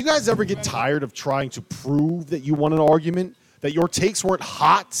 You guys ever get tired of trying to prove that you won an argument, that your takes weren't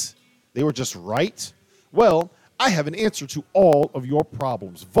hot, they were just right? Well, I have an answer to all of your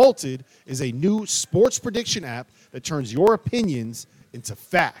problems. Vaulted is a new sports prediction app that turns your opinions into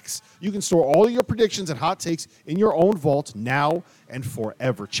facts. You can store all of your predictions and hot takes in your own vault now and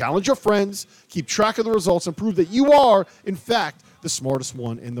forever. Challenge your friends, keep track of the results, and prove that you are, in fact, the smartest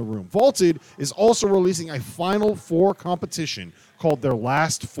one in the room. Vaulted is also releasing a Final Four competition called their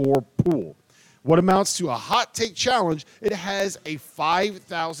Last Four Pool. What amounts to a hot take challenge, it has a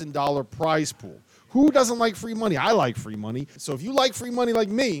 $5,000 prize pool. Who doesn't like free money? I like free money. So if you like free money like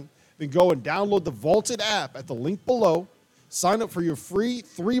me, then go and download the Vaulted app at the link below. Sign up for your free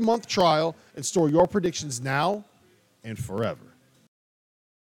 3-month trial and store your predictions now and forever.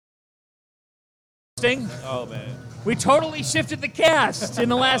 Oh, man. We totally shifted the cast in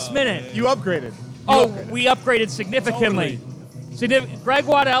the last minute. You upgraded. We upgraded significantly. Greg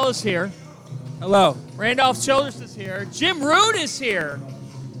Waddell is here. Hello. Randolph Childress is here. Jim Root is here.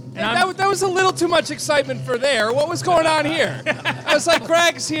 And That was a little too much excitement for there. What was going on here? I was like,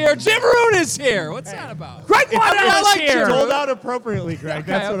 Greg's here. Jim Root is here. What's that about? Greg Waddell is here. Rolled out appropriately, Greg.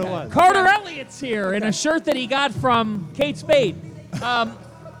 That's what it was. Carter Elliott's here in a shirt that he got from Kate Spade. I'm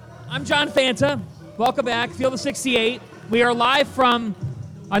John Fanta. Welcome back. Field of 68. We are live from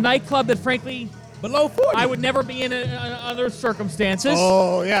a nightclub that, frankly, Below 40. I would never be in other circumstances.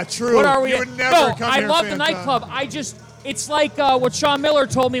 Oh, yeah, true. What are we? You would never come I here, love the Fanta. nightclub. It's like what Sean Miller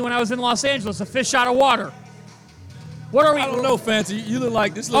told me when I was in Los Angeles, a fish out of water. What are we? I don't know, Fancy. You look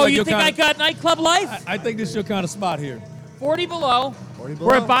like this. Oh, you think I got nightclub life? I think this is your kind of spot here. 40 below.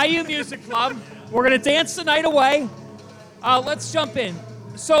 We're at Bayou Music Club. We're going to dance the night away. Let's jump in.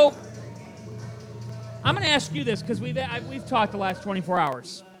 So I'm going to ask you this because we've talked the last 24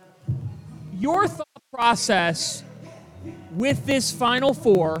 hours. Your thought process with this Final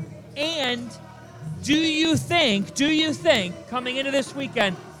Four, and do you think coming into this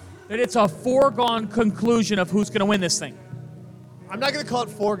weekend that it's a foregone conclusion of who's going to win this thing? I'm not going to call it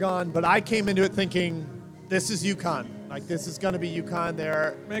foregone, but I came into it thinking this is UConn. Like, this is going to be UConn.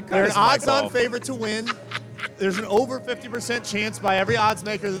 They're an odds-on favorite to win. There's an over 50% chance by every odds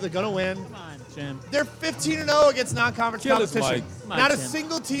maker that they're going to win. Come on, Jim. They're 15-0 against non-conference competition. Not a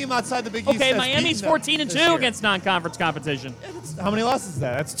single team outside the Big East. Okay, Miami's 14-2 against non-conference competition. How many losses is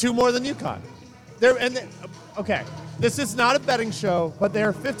that? That's 2 more than UConn. Okay, this is not a betting show, but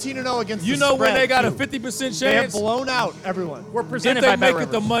they're 15-0 against You the know when spread, they got a too. 50% chance? They have blown out everyone. We're If presented they by make Bet it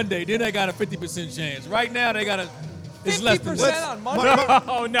to Rivers. Monday, then they got a 50% chance. Right now, they got a. It's less than 50% on Monday.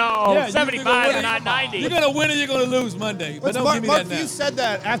 Oh, no. Yeah, 75 and not 90. You're going to win or you're going to lose Monday. But don't give me Mark that now. Few said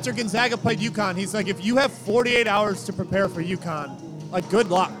that after Gonzaga played UConn. He's like, if you have 48 hours to prepare for UConn, like, good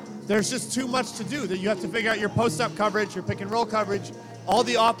luck. There's just too much to do. That you have to figure out your post-up coverage, your pick-and-roll coverage, all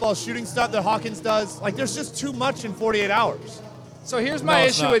the off-ball shooting stuff that Hawkins does. Like, there's just too much in 48 hours. So here's my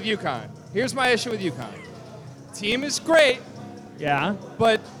issue with UConn. Team is great, Yeah.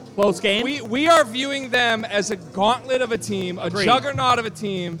 but Close game. we are viewing them as a gauntlet of a team, a Agreed. juggernaut of a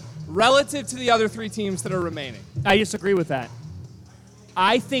team, relative to the other 3 teams that are remaining. I disagree with that.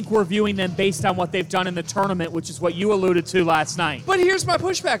 I think we're viewing them based on what they've done in the tournament, which is what you alluded to last night. But here's my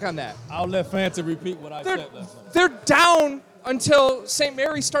pushback on that. I'll let Fanta repeat what I They're, said last night. they're down until St.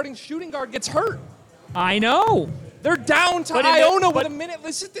 Mary's starting shooting guard gets hurt. I know. They're down to But in the- Iona but- with a minute.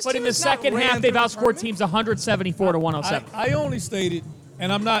 This But team in the is not second ran half, they've through the outscored tournament. teams 174 to 107. I only stated,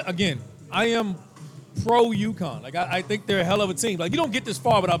 and I'm not, again, I am pro UConn. Like, I think they're a hell of a team. Like, you don't get this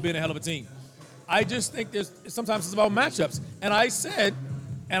far without being a hell of a team. I just think sometimes it's about matchups. And I said,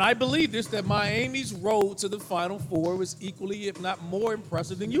 and I believe this, that Miami's road to the Final Four was equally, if not more,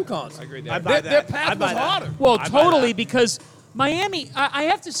 impressive than UConn's. I agree with that. Their path was harder. Well, totally, because Miami, I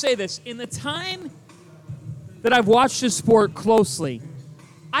have to say this, in the time that I've watched this sport closely,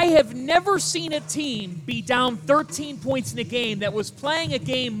 I have never seen a team be down 13 points in a game that was playing a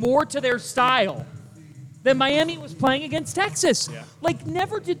game more to their style than Miami was playing against Texas. Yeah. Like,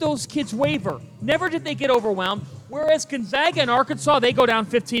 never did those kids waver. Never did they get overwhelmed. Whereas Gonzaga and Arkansas, they go down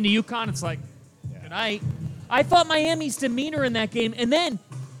 15 to UConn. It's like, good night. I thought Miami's demeanor in that game, and then,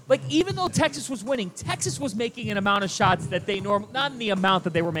 like, even though Texas was winning, Texas was making an amount of shots that they normally, not in the amount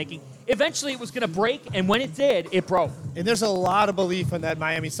that they were making. Eventually, it was going to break, and when it did, it broke. And there's a lot of belief in that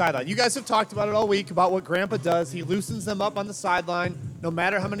Miami sideline. You guys have talked about it all week, about what Grandpa does. He loosens them up on the sideline, no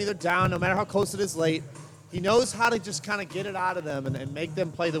matter how many they're down, no matter how close it is late. He knows how to just kind of get it out of them and make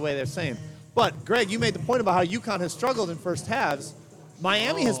them play the way they're saying. But, Greg, you made the point about how UConn has struggled in first halves.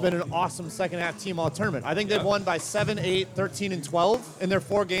 Miami has been an awesome second-half team all tournament. I think they've won by 7, 8, 13, and 12 in their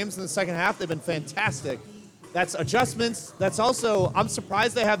 4 games in the second half. They've been fantastic. That's adjustments. That's also, I'm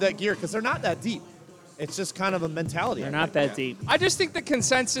surprised they have that gear because they're not that deep. It's just kind of a mentality. They're not that deep. I just think the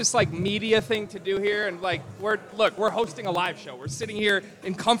consensus media thing to do here, and we're hosting a live show. We're sitting here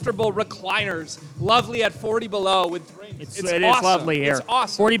in comfortable recliners, lovely at 40 below with drinks. It awesome. is lovely here. It's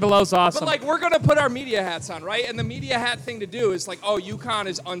awesome. 40 below's awesome. But we're gonna put our media hats on, right? And the media hat thing to do is UConn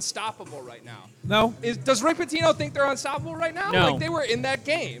is unstoppable right now. No. Does Rick Pitino think they're unstoppable right now? No. They were in that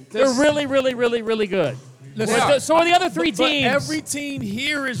game. They're really, really, really, really good. Listen, So are the other 3 But teams. every team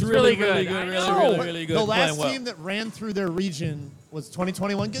here is really really, good. really good, I really, know. really, really good. The last playing well. team that ran through their region was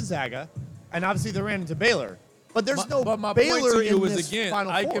 2021 Gonzaga, and obviously they ran into Baylor. But there's no But my Baylor point to you in is, this again,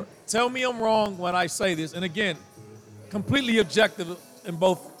 Final I Four. can tell me I'm wrong when I say this, and again, completely objective in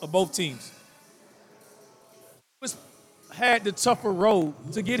both teams. Had the tougher road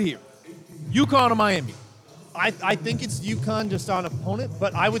to get here. UConn or Miami? I think it's UConn just on opponent,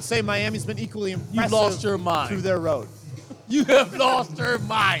 but I would say Miami's been equally impressive You lost your mind. through their road. You have lost your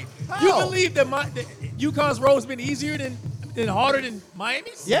mind. How? You believe that UConn's road's been easier than harder than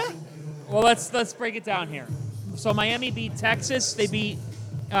Miami's? Yeah. Well, let's break it down here. So Miami beat Texas. They beat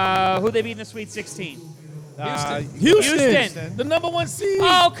who they beat in the Sweet 16. Houston. The number 1 seed.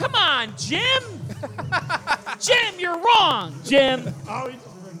 Oh, come on, Jim. Jim, you're wrong, Jim.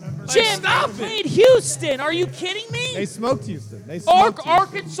 Jim, they played Houston. Are you kidding me? They smoked Houston. They smoked Houston.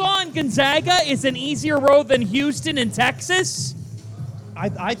 Arkansas and Gonzaga is an easier road than Houston and Texas.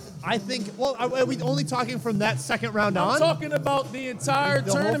 I think. Well, are we only talking from that second round on? I'm talking about the entire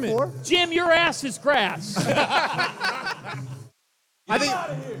The whole tournament. 4? Jim, your ass is grass. I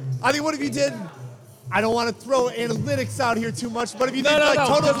think what if you did? I don't want to throw analytics out here too much, but if you did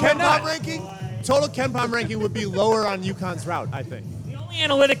total KenPom ranking, total KenPom ranking would be lower on UConn's route, I think. The only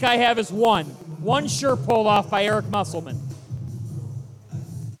analytic I have is one shirt pulled off by Eric Musselman.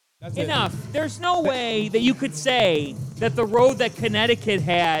 That's Enough. There's no way that you could say that the road that Connecticut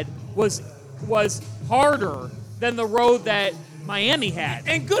had was harder than the road that Miami had.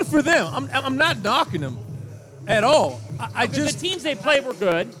 And good for them. I'm not knocking them at all. The teams they played were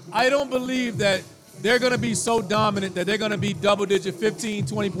good. I don't believe that they're going to be so dominant that they're going to be double-digit 15,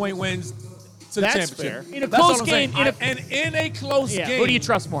 20-point wins to the That's championship. fair. In a That's close what I'm game, saying. In a close game, who do you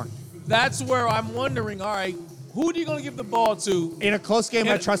trust more? that's where I'm wondering, all right, who are you going to give the ball to? In a close game,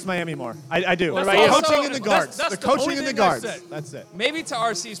 I trust Miami more. I do. What The about you? coaching and the guards. That's the the coaching only and the thing I guards. said. That's it. Maybe to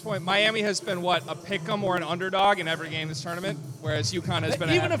RC's point, Miami has been a pick'em or an underdog in every game this tournament, whereas UConn has been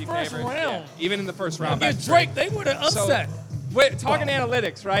a Even the hefty first favorite. round. Yeah, even in the first round. Against Drake, they would have upset. Wait, talking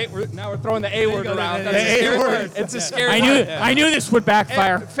analytics, right? Now we're throwing the A word go, around. the That's a scary A-word. word. It's a scary I word. knew this would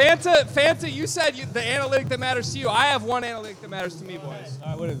backfire. Fanta, you said the analytic that matters to you. I have one analytic that matters to me, boys.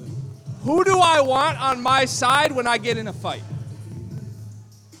 All right, what is it? Who do I want on my side when I get in a fight?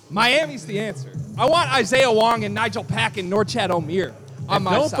 Miami's the answer. I want Isaiah Wong and Nigel Pack and Norchad O'Meara on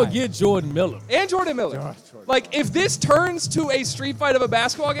my Don't side. forget Jordan Miller. And Jordan Miller. If this turns to a street fight of a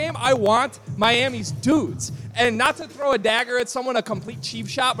basketball game, I want Miami's dudes. And not to throw a dagger at someone, a complete cheap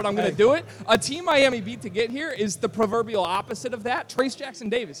shot, but I'm going to do it. A team Miami beat to get here is the proverbial opposite of that. Trace Jackson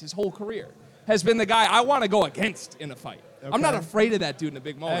Davis, his whole career, has been the guy I want to go against in a fight. Okay. I'm not afraid of that dude in a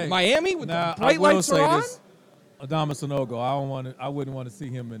big moment. Hey, Miami, with the I bright will lights say are on. this. Adama Sanogo, I wouldn't want to see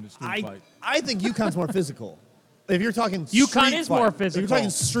him in the street fight. I think UConn's more physical. If you're talking UConn street is fight, more If physical. you're talking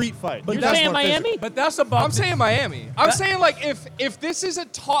street fight. You're that's saying more physical. Miami? But that's about. I'm saying Miami. I'm saying if this is a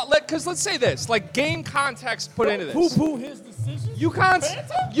because let's say this, game context put into this. Poo-poo his decision.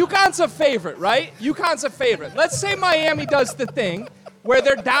 UConn's a favorite, right? UConn's a favorite. Let's say Miami does the thing where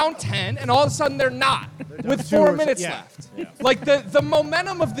they're down 10 and all of a sudden they're not with 4 minutes left. Yeah. The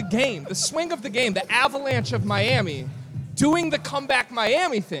momentum of the game, the swing of the game, the avalanche of Miami doing the comeback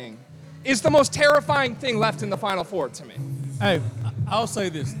Miami thing is the most terrifying thing left in the Final Four to me. Hey, I'll say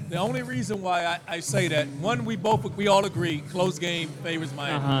this. The only reason why I say that, one, we all agree, close game favors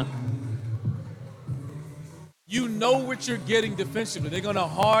Miami. You know what you're getting defensively. They're going to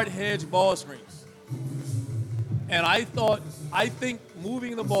hard hedge ball screens. And I think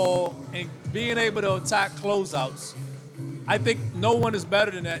moving the ball and being able to attack closeouts, I think no one is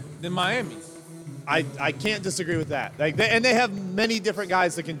better than that than Miami. I can't disagree with that. And they have many different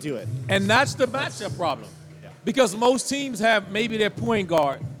guys that can do it. And that's the matchup problem. Because most teams have maybe their point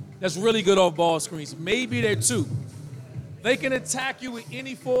guard that's really good off ball screens. Maybe they're two. They can attack you with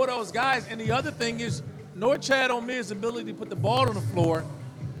any four of those guys. And the other thing is, Norchad Omir's ability to put the ball on the floor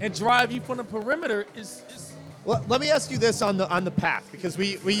and drive you from the perimeter is. Well, let me ask you this on the path, because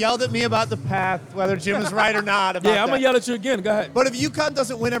we yelled at me about the path, whether Jim is right or not. About I'm going to yell at you again. Go ahead. But if UConn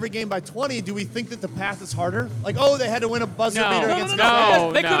doesn't win every game by 20, do we think that the path is harder? Like, oh, they had to win a buzzer beater against No.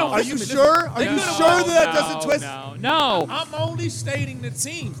 Are you sure? Are you sure that doesn't twist? No. I'm only stating the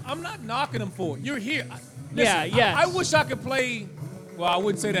teams. I'm not knocking them for it. You're here. Listen, Yeah. I wish I could play, well, I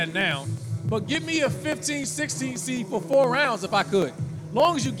wouldn't say that now, but give me a 15, 16 seed for 4 rounds if I could.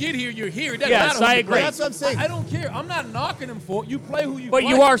 Long as you get here, you're here. It doesn't Yes, matter. I agree. That's what I'm saying. I don't care. I'm not knocking them for it. You play who you play. But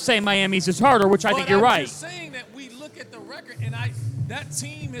you are saying Miami's is harder, which I think you're right. I'm just saying that we look at the record, and that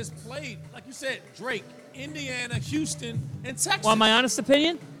team has played, like you said, Drake, Indiana, Houston, and Texas. Well, my honest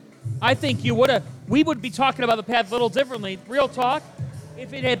opinion, I think we would be talking about the path a little differently. Real talk,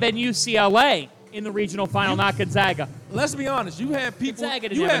 if it had been UCLA in the regional final, not Gonzaga. Let's be honest. You had people.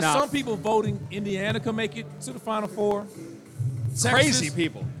 You had some people voting Indiana could make it to the Final Four. Crazy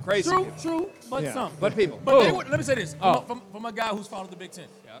people. True, but some. But people. But let me say this. From a guy who's followed the Big Ten.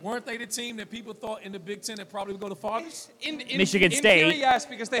 Weren't they the team that people thought in the Big Ten that probably would go the farthest? Michigan State. In theory, yes,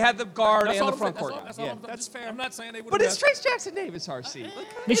 because they had the guard That's and all the front I'm saying. court. That's fair. I'm not saying they would. But it's Trace Jackson Davis, RC.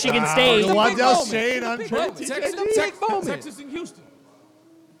 Michigan State. Waddell Shane on Texas and Houston.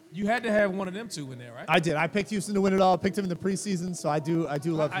 You had to have one of them two in there, right? I did. I picked Houston to win it all. I picked him in the preseason, so I do love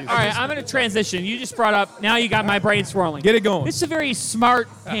Houston. All right, I'm going to transition. You just brought up. Now you got my brain swirling. Get it going. This is a very smart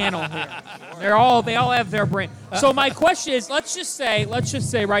panel here. They all have their brain. So my question is, let's just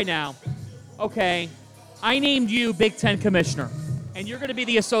say right now, okay, I named you Big Ten commissioner, and you're going to be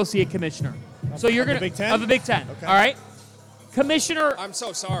the associate commissioner. So you're going to Big Ten? of the Big Ten. Okay. All right, commissioner. I'm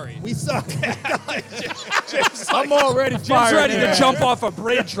so sorry. We suck. I'm already Jim's fired. ready to jump off a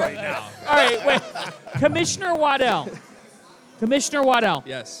bridge right now. All right, wait, Commissioner Waddell.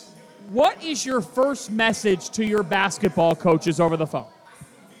 Yes. What is your first message to your basketball coaches over the phone?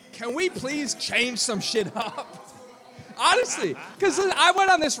 Can we please change some shit up? Honestly, because I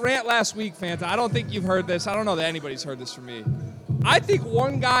went on this rant last week, Fanta. I don't think you've heard this. I don't know that anybody's heard this from me. I think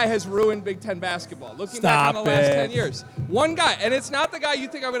one guy has ruined Big Ten basketball, looking back on the last 10 years. One guy, and it's not the guy you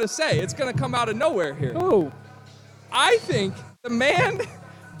think I'm going to say. It's going to come out of nowhere here. Who? I think the man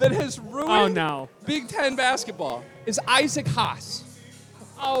that has ruined no. Big Ten basketball is Isaac Haas.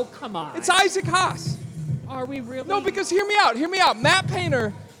 Oh, come on. It's Isaac Haas. Are we really? No, because hear me out. Matt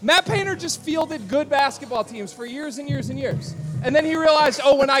Painter just fielded good basketball teams for years and years and years. And then he realized,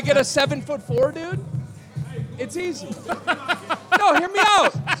 when I get a 7'4" dude, it's easy. No, hear me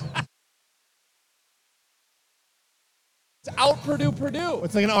out. It's out Purdue.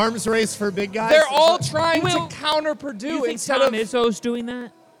 It's like an arms race for big guys. They're all trying to counter Purdue You think instead Tom of. Izzo's doing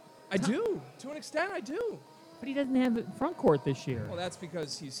that? I do. To an extent, I do. But he doesn't have it front court this year. Well, that's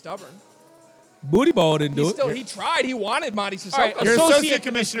because he's stubborn. Booty Ball didn't do it. He tried. He wanted Monty Sissoko. All right, Your associate associate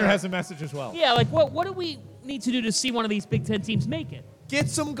commissioner has a message as well. Yeah, like what do we need to do to see one of these Big Ten teams make it? Get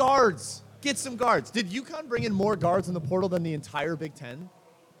some guards. Did UConn bring in more guards in the portal than the entire Big Ten?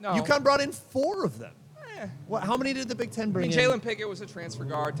 No. UConn brought in 4 of them. How many did the Big Ten bring in? Jalen Pickett was a transfer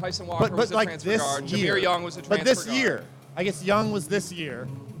guard. Tyson Walker was a like transfer this guard. year. Jameer Young was a transfer guard. But this year, I guess Young was this year.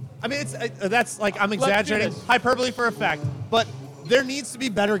 I mean, that's like I'm Let's do exaggerating, this. hyperbole for effect. But there needs to be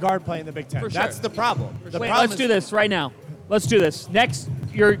better guard play in the Big Ten. For sure. That's the problem. Let's do this right now. Let's do this. Next,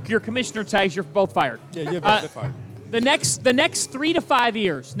 your commissioner tags. You're both fired. Yeah, you're both fired. The next 3 to 5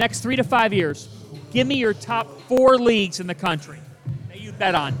 years. Give me your top 4 leagues in the country that you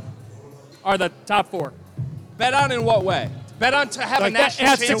bet on. Are the top 4? Bet on in what way? Bet on to have a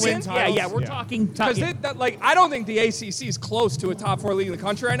national champion? Yeah, we're talking top. Because I don't think the ACC is close to a top 4 league in the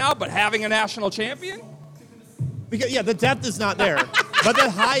country right now, but having a national champion? Because, the depth is not there. But the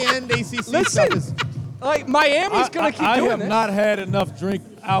high-end ACC stuff is... Like, Miami's going to keep doing I have this. not had enough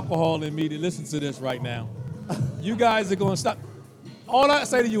alcohol in me to listen to this right now. You guys are going to stop. All I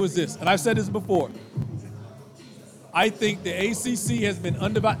say to you is this, and I've said this before. I think the ACC has been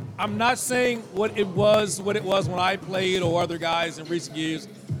undivided. I'm not saying what it was when I played or other guys in recent years.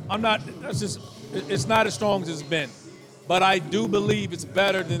 It's not as strong as it's been. but I do believe it's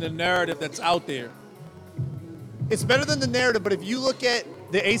better than the narrative that's out there. It's better than the narrative, but if you look at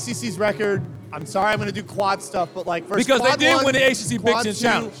the ACC's record, I'm sorry I'm going to do quad stuff, but like versus Because quad they did one, win the ACC Big quad Ten two,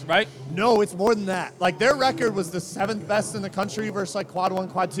 Challenge, right? No, it's more than that. Like their record was the 7th best in the country versus like quad 1,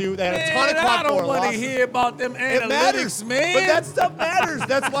 quad 2. They had a ton of quad 4 I don't want to losses. hear about them analytics, It matters, man. But that stuff matters.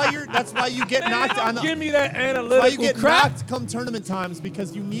 That's why you get knocked on. Give me that That's why analytical you get crap. knocked come tournament times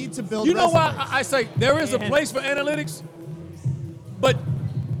because you need to build. You know why resumes. I say there is a place for analytics, but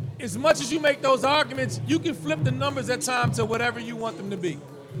as much as you make those arguments, you can flip the numbers at times to whatever you want them to be.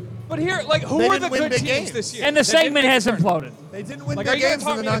 But here, like, who They are didn't the win good big teams games. this year? And the that didn't segment make has the tournament? imploded. They didn't win Like, big are you going games to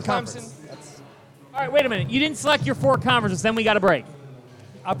talk in me the to non-conference. Clemson? All right, wait a minute. You didn't select your 4 conferences, then we got a break.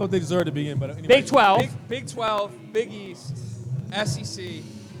 I thought they deserved to be in, but anyway. Big 12. Big 12, Big East, SEC.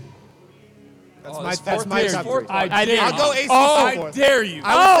 That's my top three. I did. I'll go ACC I fourth. dare you.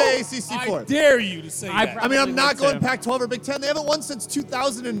 I would say ACC I fourth. dare you to say that. I mean, I'm not Probably going would, too. Pac-12 or Big 10. They haven't won since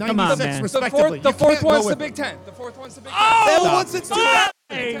 2096, Come on, man. respectively. The You fourth can't go one's the with Big them. 10. The fourth one's the Big 10. They haven't won since 2000.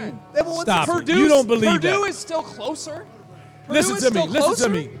 They haven't won Stop since it. You don't believe Purdue that. is still closer. Purdue Listen is to me. still Listen closer? to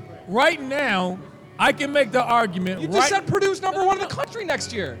me. Right now, I can make the argument. You just said Purdue's number 1 in the country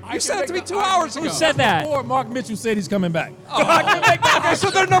next year. You said it to me 2 hours ago. Who said that? Before Mark Mitchell said he's coming back. Oh, I can make that. Okay, so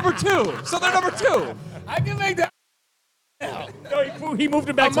they're number 2. I can make that. No, he moved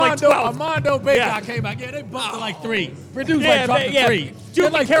him back to like 12. Armando Baker Yeah. came back. Yeah, they bumped to like 3. Purdue's Yeah, like dropped to yeah. 3. Duke They're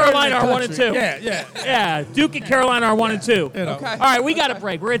and like Carolina third in the are 1 and 2. country. Yeah. Yeah, Duke and Carolina are 1 and 2. You know. Okay. All right, we got a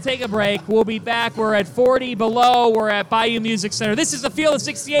break. We're going to take a break. We'll be back. We're at 40 below. We're at Bayou Music Center. This is the Field of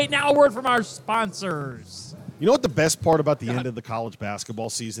 68. Now a word from our sponsors. You know what the best part about the end of the college basketball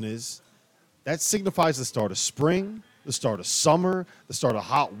season is? That signifies the start of spring, the start of summer, the start of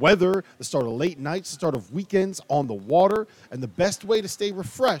hot weather, the start of late nights, the start of weekends on the water. And the best way to stay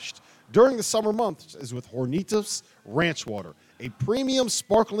refreshed during the summer months is with Hornitos Ranch Water, a premium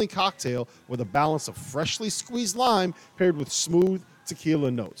sparkling cocktail with a balance of freshly squeezed lime paired with smooth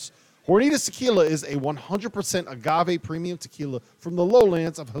tequila notes. Hornitos Tequila is a 100% agave premium tequila from the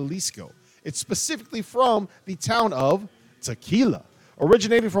lowlands of Jalisco. It's specifically from the town of Tequila.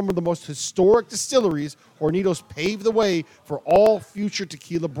 Originating from one of the most historic distilleries, Hornitos paved the way for all future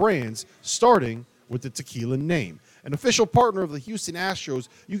tequila brands, starting with the tequila name. An official partner of the Houston Astros,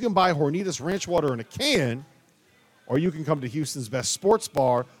 you can buy Hornitos Ranch Water in a can, or you can come to Houston's best sports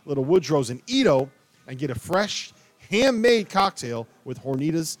bar, Little Woodrow's in Edo, and get a fresh, handmade cocktail with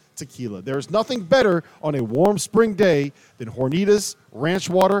Hornitos Tequila. There's nothing better on a warm spring day than Hornitos Ranch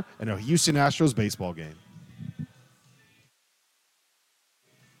Water and a Houston Astros baseball game.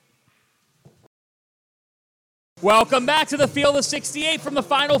 Welcome back to the Field of 68 from the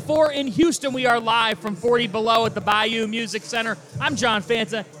Final Four in Houston. We are live from 40 below at the Bayou Music Center. I'm John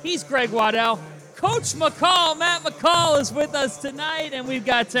Fanta. He's Greg Waddell. Coach McCall, Matt McCall, is with us tonight, and we've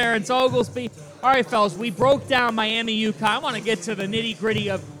got Terrence Oglesby. All right, fellas, we broke down Miami, UConn. I want to get to the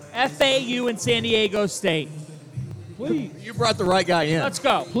nitty-gritty of FAU and San Diego State. Please. You brought the right guy in. Let's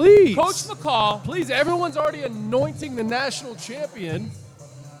go. Please. Coach McCall. Please, everyone's already anointing the national champion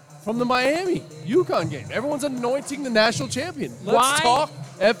from the Miami UConn game. Everyone's anointing the national champion. Let's Why? talk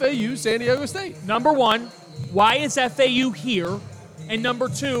FAU San Diego State. Number one, why is FAU here? And number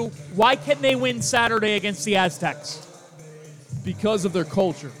two, why can they win Saturday against the Aztecs? Because of their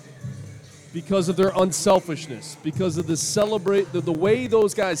culture, because of their unselfishness, because of the way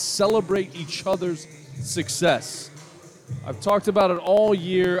those guys celebrate each other's success. I've talked about it all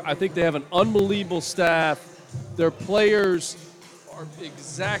year. I think they have an unbelievable staff. Their players are the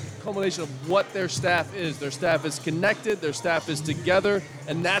exact culmination of what their staff is. Their staff is connected, their staff is together,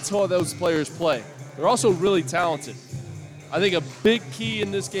 and that's how those players play. They're also really talented. I think a big key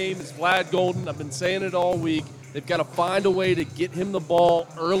in this game is Vlad Golden. I've been saying it all week. They've got to find a way to get him the ball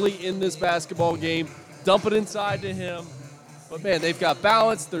early in this basketball game, dump it inside to him. But, man, they've got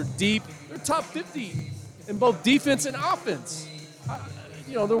balance. They're deep. They're top 50 in both defense and offense.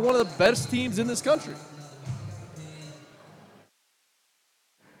 They're one of the best teams in this country.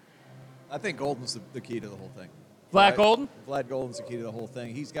 I think Golden's the key to the whole thing. Vlad Golden? Vlad Golden's the key to the whole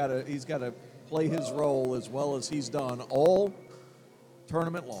thing. He's got to play his role as well as he's done all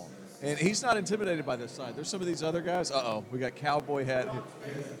tournament long. And he's not intimidated by this side. There's some of these other guys. Uh-oh, we got cowboy hat.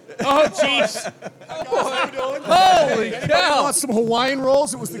 Oh, jeez. Holy cow! Want some Hawaiian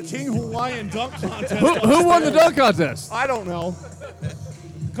rolls? It was the King Hawaiian dunk contest. Who won the dunk contest? I don't know.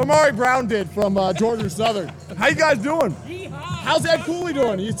 Kamari Brown did from Georgia Southern. How you guys doing? How's Ed Cooley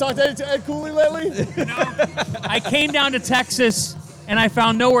doing? You talked to Ed Cooley lately? I came down to Texas, and I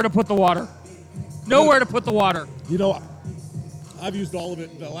found nowhere to put the water. Nowhere to put the water. You know, I've used all of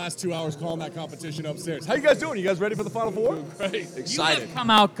it the last 2 hours calling that competition upstairs. How you guys doing? You guys ready for the Final Four? Great. Excited. You have come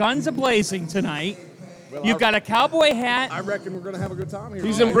out guns a-blazing tonight. Well, You've got a cowboy hat. I reckon we're going to have a good time here.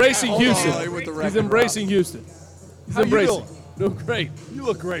 He's embracing Houston. with the He's record, embracing Houston. He's How you embracing. Doing great. You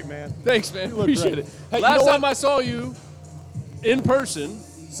look great, man. Thanks, man. look Appreciate great. it. Hey, you Last know time what? I saw you in person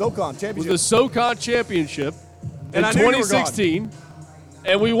SoCon was championship. the SoCon Championship And in I knew you were 2016,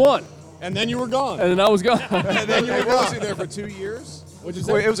 and we won. And then you were gone. And then I was gone. And then you were Hey, was gone. he there for 2 years? What'd you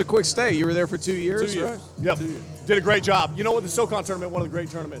Boy, say? it was a quick stay. You were there for 2 years? 2 years. Right? Yep. Did a great job. You know what? The SoCon tournament, one of the great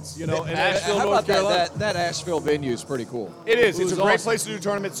tournaments. You know, in Asheville, How North about Carolina. that Asheville venue is pretty cool. It is. It's was a great awesome. place to do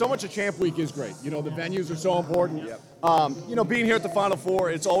tournaments. So much of Champ Week is great. You know, the venues are so important. Yep. You know, being here at the Final Four,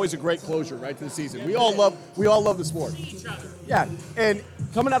 it's always a great closure, right, to the season. We all love the sport. Yeah. And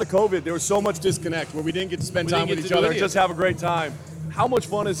coming out of COVID, there was so much disconnect where we didn't get to spend time with each other and just have a great time. How much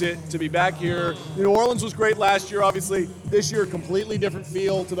fun is it to be back here? New Orleans was great last year, obviously. This year, completely different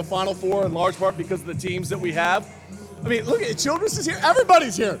feel to the Final Four, in large part because of the teams that we have. I mean, look at Childress is here.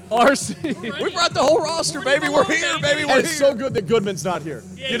 Everybody's here. RC. We brought the whole roster, baby. We're here, baby. And We're it's here. so good that Goodman's not here.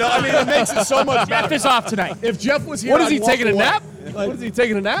 You know, I mean, it makes it so much Jeff better. is off tonight. If Jeff was here, What is I'd he walk taking a away. nap? Like- What is he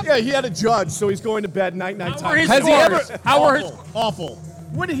taking a nap? Yeah, he had a judge, so he's going to bed night How were time. his Has he scores? ever- How were his? Awful.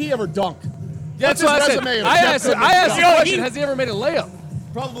 When did he ever dunk? That's What's what I his said. resume of I Jeff asked Goodman's the dunk? question, has he ever made a layup?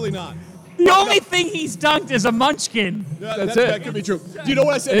 Probably not. The only thing he's dunked is a munchkin. That's it. That could be true. Do you know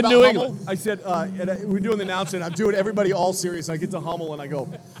what I said In about New Hummel? England. I said, we're doing the announcement. I'm doing everybody all serious. I get to Hummel and I go,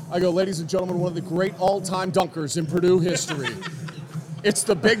 ladies and gentlemen, one of the great all-time dunkers in Purdue history. It's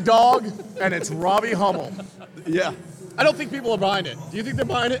the big dog, and it's Robbie Hummel. Yeah. I don't think people are buying it. Do you think they're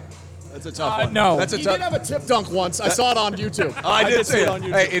buying it? That's a tough one. no. That's a He tough. did have a tip dunk once. I saw it on YouTube. I did see see it on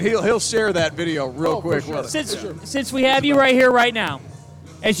YouTube. Hey, and he'll share that video real Oh, for quick sure. with us. Since we have you right here, right now,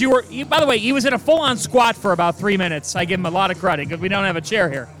 as you were, by the way, he was in a full-on squat for about 3 minutes. I give him a lot of credit because we don't have a chair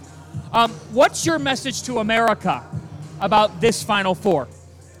here. What's your message to America about this Final Four?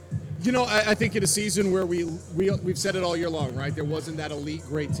 You know, I think in a season where we've said it all year long, right? There wasn't that elite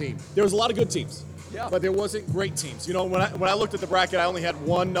great team. There was a lot of good teams, but there wasn't great teams. You know, when I looked at the bracket, I only had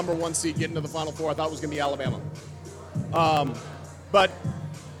one number one seed getting to the Final Four. I thought it was going to be Alabama. But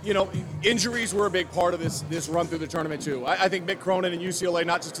you know, injuries were a big part of this run through the tournament too. I think Mick Cronin and UCLA,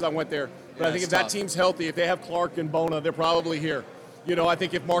 not just because I went there, but I think if that team's healthy, if they have Clark and Bona, they're probably here. You know, I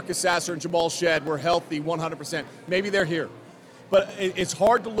think if Marcus Sasser and Jamal Shedd were healthy 100%, maybe they're here. But it's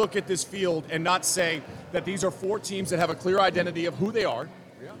hard to look at this field and not say that these are four teams that have a clear identity of who they are.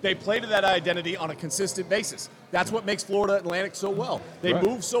 They play to that identity on a consistent basis. That's what makes Florida Atlantic so well. They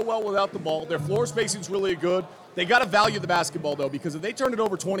move so well without the ball. Their floor spacing's really good. They got to value the basketball, though, because if they turn it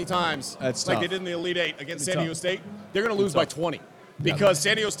over 20 times, That's like tough. they did in the Elite Eight against San Diego State, they're going to lose by 20. Because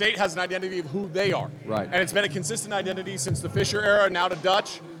San Diego State has an identity of who they are. Right. And it's been a consistent identity since the Fisher era, now to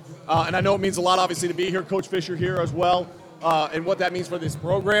Dutch. And I know it means a lot, obviously, to be here. Coach Fisher here as well. And what that means for this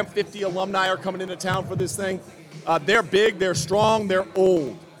program. 50 alumni are coming into town for this thing. They're big, they're strong, they're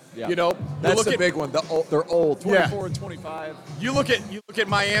old. Yeah. You know, That's the big one. They're old, 24 Yeah. and 25. You look at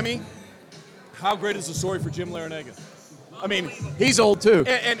Miami. How great is the story for Jim Larranaga? I mean, He's old too.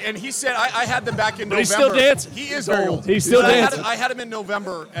 and he said I had them back in November. he's still dancing. He is old. He's still But dancing. I had him in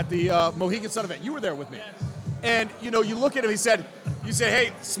November at the Mohegan Sun event. You were there with me. And you know, you look at him. He said,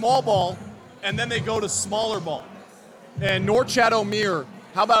 hey, small ball, and then they go to smaller ball. And Norchad O'Meara,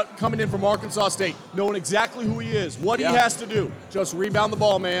 how about coming in from Arkansas State, knowing exactly who he is, what he has to do, just rebound the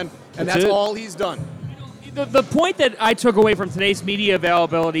ball, man, and that's it. all he's done. The point that I took away from today's media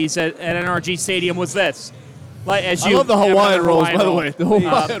availabilities at NRG Stadium was this. Like, as I you love the have Hawaiian another rolls, Hawaiian by the roll. way. The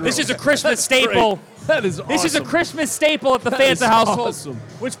Hawaiian This rolls. is a Christmas That's staple. great. That is awesome. This is a Christmas staple at the That Fanta is household, awesome.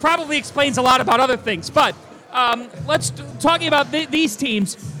 which probably explains a lot about other things. But talking about these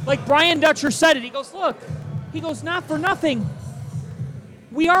teams, like Brian Dutcher said it. He goes, look, not for nothing.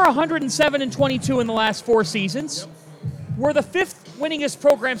 We are 107-22 in the last 4 seasons. We're the 5th winningest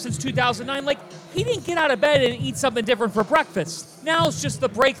program since 2009. Like, he didn't get out of bed and eat something different for breakfast. Now it's just the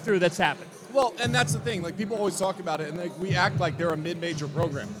breakthrough that's happened. Well, and that's the thing. Like, people always talk about it, and we act like they're a mid-major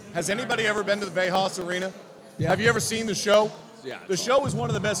program. Has anybody ever been to the Bayhouse Arena? Yeah. Have you ever seen the show? Yeah. The show is one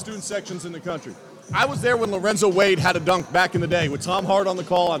of the best student sections in the country. I was there when Lorenzo Wade had a dunk back in the day with Tom Hart on the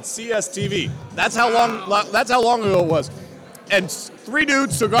call on CSTV. That's how long ago it was. And 3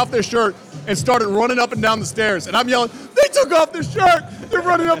 dudes took off their shirt and started running up and down the stairs. And I'm yelling, they took off their shirt. They're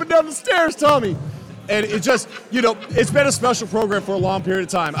running up and down the stairs, Tommy. And it just, you know, it's been a special program for a long period of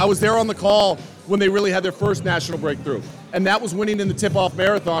time. I was there on the call when they really had their first national breakthrough. And that was winning in the tip-off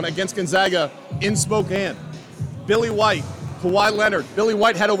marathon against Gonzaga in Spokane. Billy White, Kawhi Leonard. Billy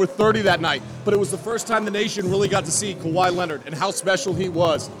White had over 30 that night, but it was the first time the nation really got to see Kawhi Leonard and how special he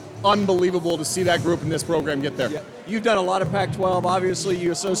was. Unbelievable to see that group in this program get there. Yeah. You've done a lot of Pac-12. Obviously,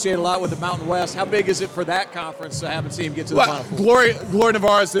 you associate a lot with the Mountain West. How big is it for that conference to have a team get to the Final Four? Gloria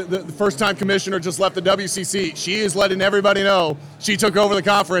Nevarez, the first-time commissioner, just left the WCC. She is letting everybody know she took over the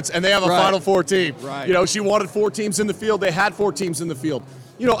conference, and they have a Final Four team. Right. You know, she wanted 4 teams in the field. They had 4 teams in the field.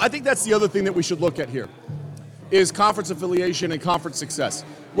 You know, I think that's the other thing that we should look at here is conference affiliation and conference success.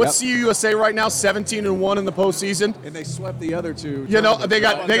 What's CU USA right now? 17-1 in the postseason, and they swept the other 2. You know,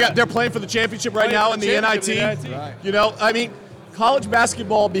 they're playing for the championship right now in the NIT. Right. You know, I mean, college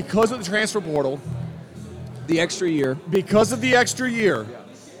basketball, because of the transfer portal, the extra year, it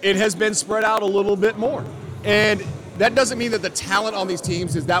has been spread out a little bit more, and that doesn't mean that the talent on these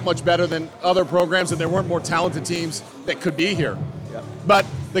teams is that much better than other programs, and there weren't more talented teams that could be here. But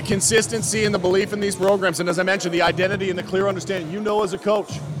the consistency and the belief in these programs, and as I mentioned, the identity and the clear understanding, you know as a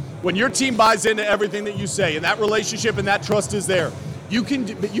coach, when your team buys into everything that you say and that relationship and that trust is there, you can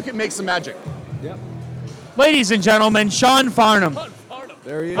make some magic. Yep. Ladies and gentlemen, Sean Farnham.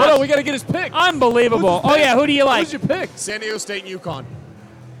 There he is. Hold on, we got to get his pick. Unbelievable. Oh, yeah, who do you like? Who's your pick? San Diego State and UConn.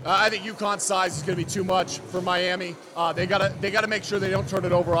 I think UConn's size is going to be too much for Miami. They gotta make sure they don't turn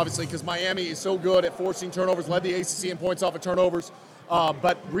it over, obviously, because Miami is so good at forcing turnovers, led the ACC in points off of turnovers.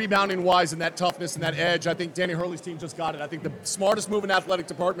 But rebounding-wise and that toughness and that edge, I think Danny Hurley's team just got it. I think the smartest move an athletic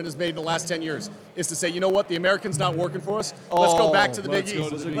department has made in the last 10 years is to say, you know what, the American's not working for us. Let's go back to the Big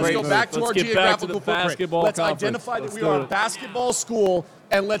East. Let's go back to our geographical footprint. Let's identify that we are a basketball school,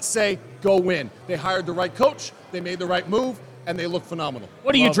 and let's say, go win. They hired the right coach, they made the right move, and they look phenomenal.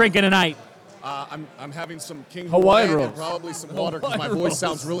 What are you drinking tonight? I'm having some King Hawaiian Hawaiian rolls. and probably some water because my voice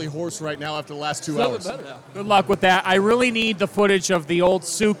sounds really hoarse right now after the last 2 hours. Good luck with that. I really need the footage of the old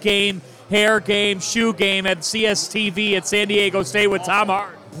suit game, hair game, shoe game at CSTV at San Diego State with Tom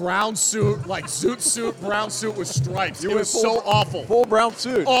Hart. Brown suit, like suit, brown suit with stripes. It was so awful. Full brown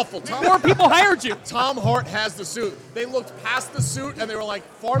suit. Awful. More people hired you. Tom Hart has the suit. They looked past the suit and they were like,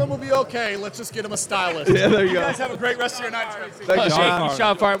 Farnham will be okay. Let's just get him a stylist. Yeah, there you go. guys have a great rest of your night. Thank you, Thank you,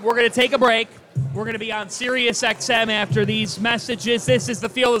 Sean Farnham. We're going to take a break. We're going to be on Sirius XM after these messages. This is the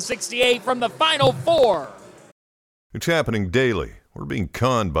Field of 68 from the Final Four. It's happening daily. We're being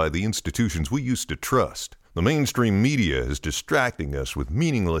conned by the institutions we used to trust. The mainstream media is distracting us with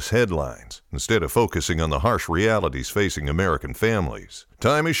meaningless headlines instead of focusing on the harsh realities facing American families.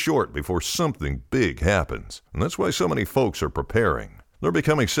 Time is short before something big happens, and that's why so many folks are preparing. They're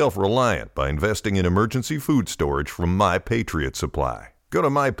becoming self-reliant by investing in emergency food storage from My Patriot Supply. Go to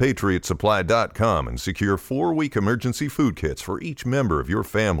MyPatriotSupply.com and secure 4-week emergency food kits for each member of your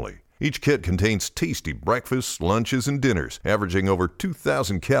family. Each kit contains tasty breakfasts, lunches, and dinners, averaging over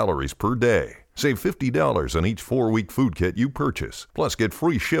 2,000 calories per day. Save $50 on each 4-week food kit you purchase. Plus, get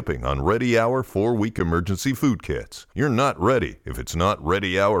free shipping on Ready Hour 4-week emergency food kits. You're not ready if it's not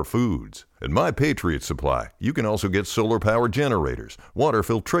Ready Hour foods. At My Patriot Supply, you can also get solar power generators, water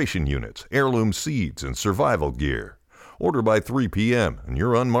filtration units, heirloom seeds, and survival gear. Order by 3 p.m. and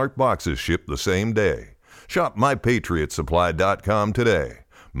your unmarked boxes ship the same day. Shop MyPatriotSupply.com today.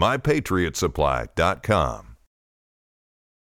 MyPatriotSupply.com.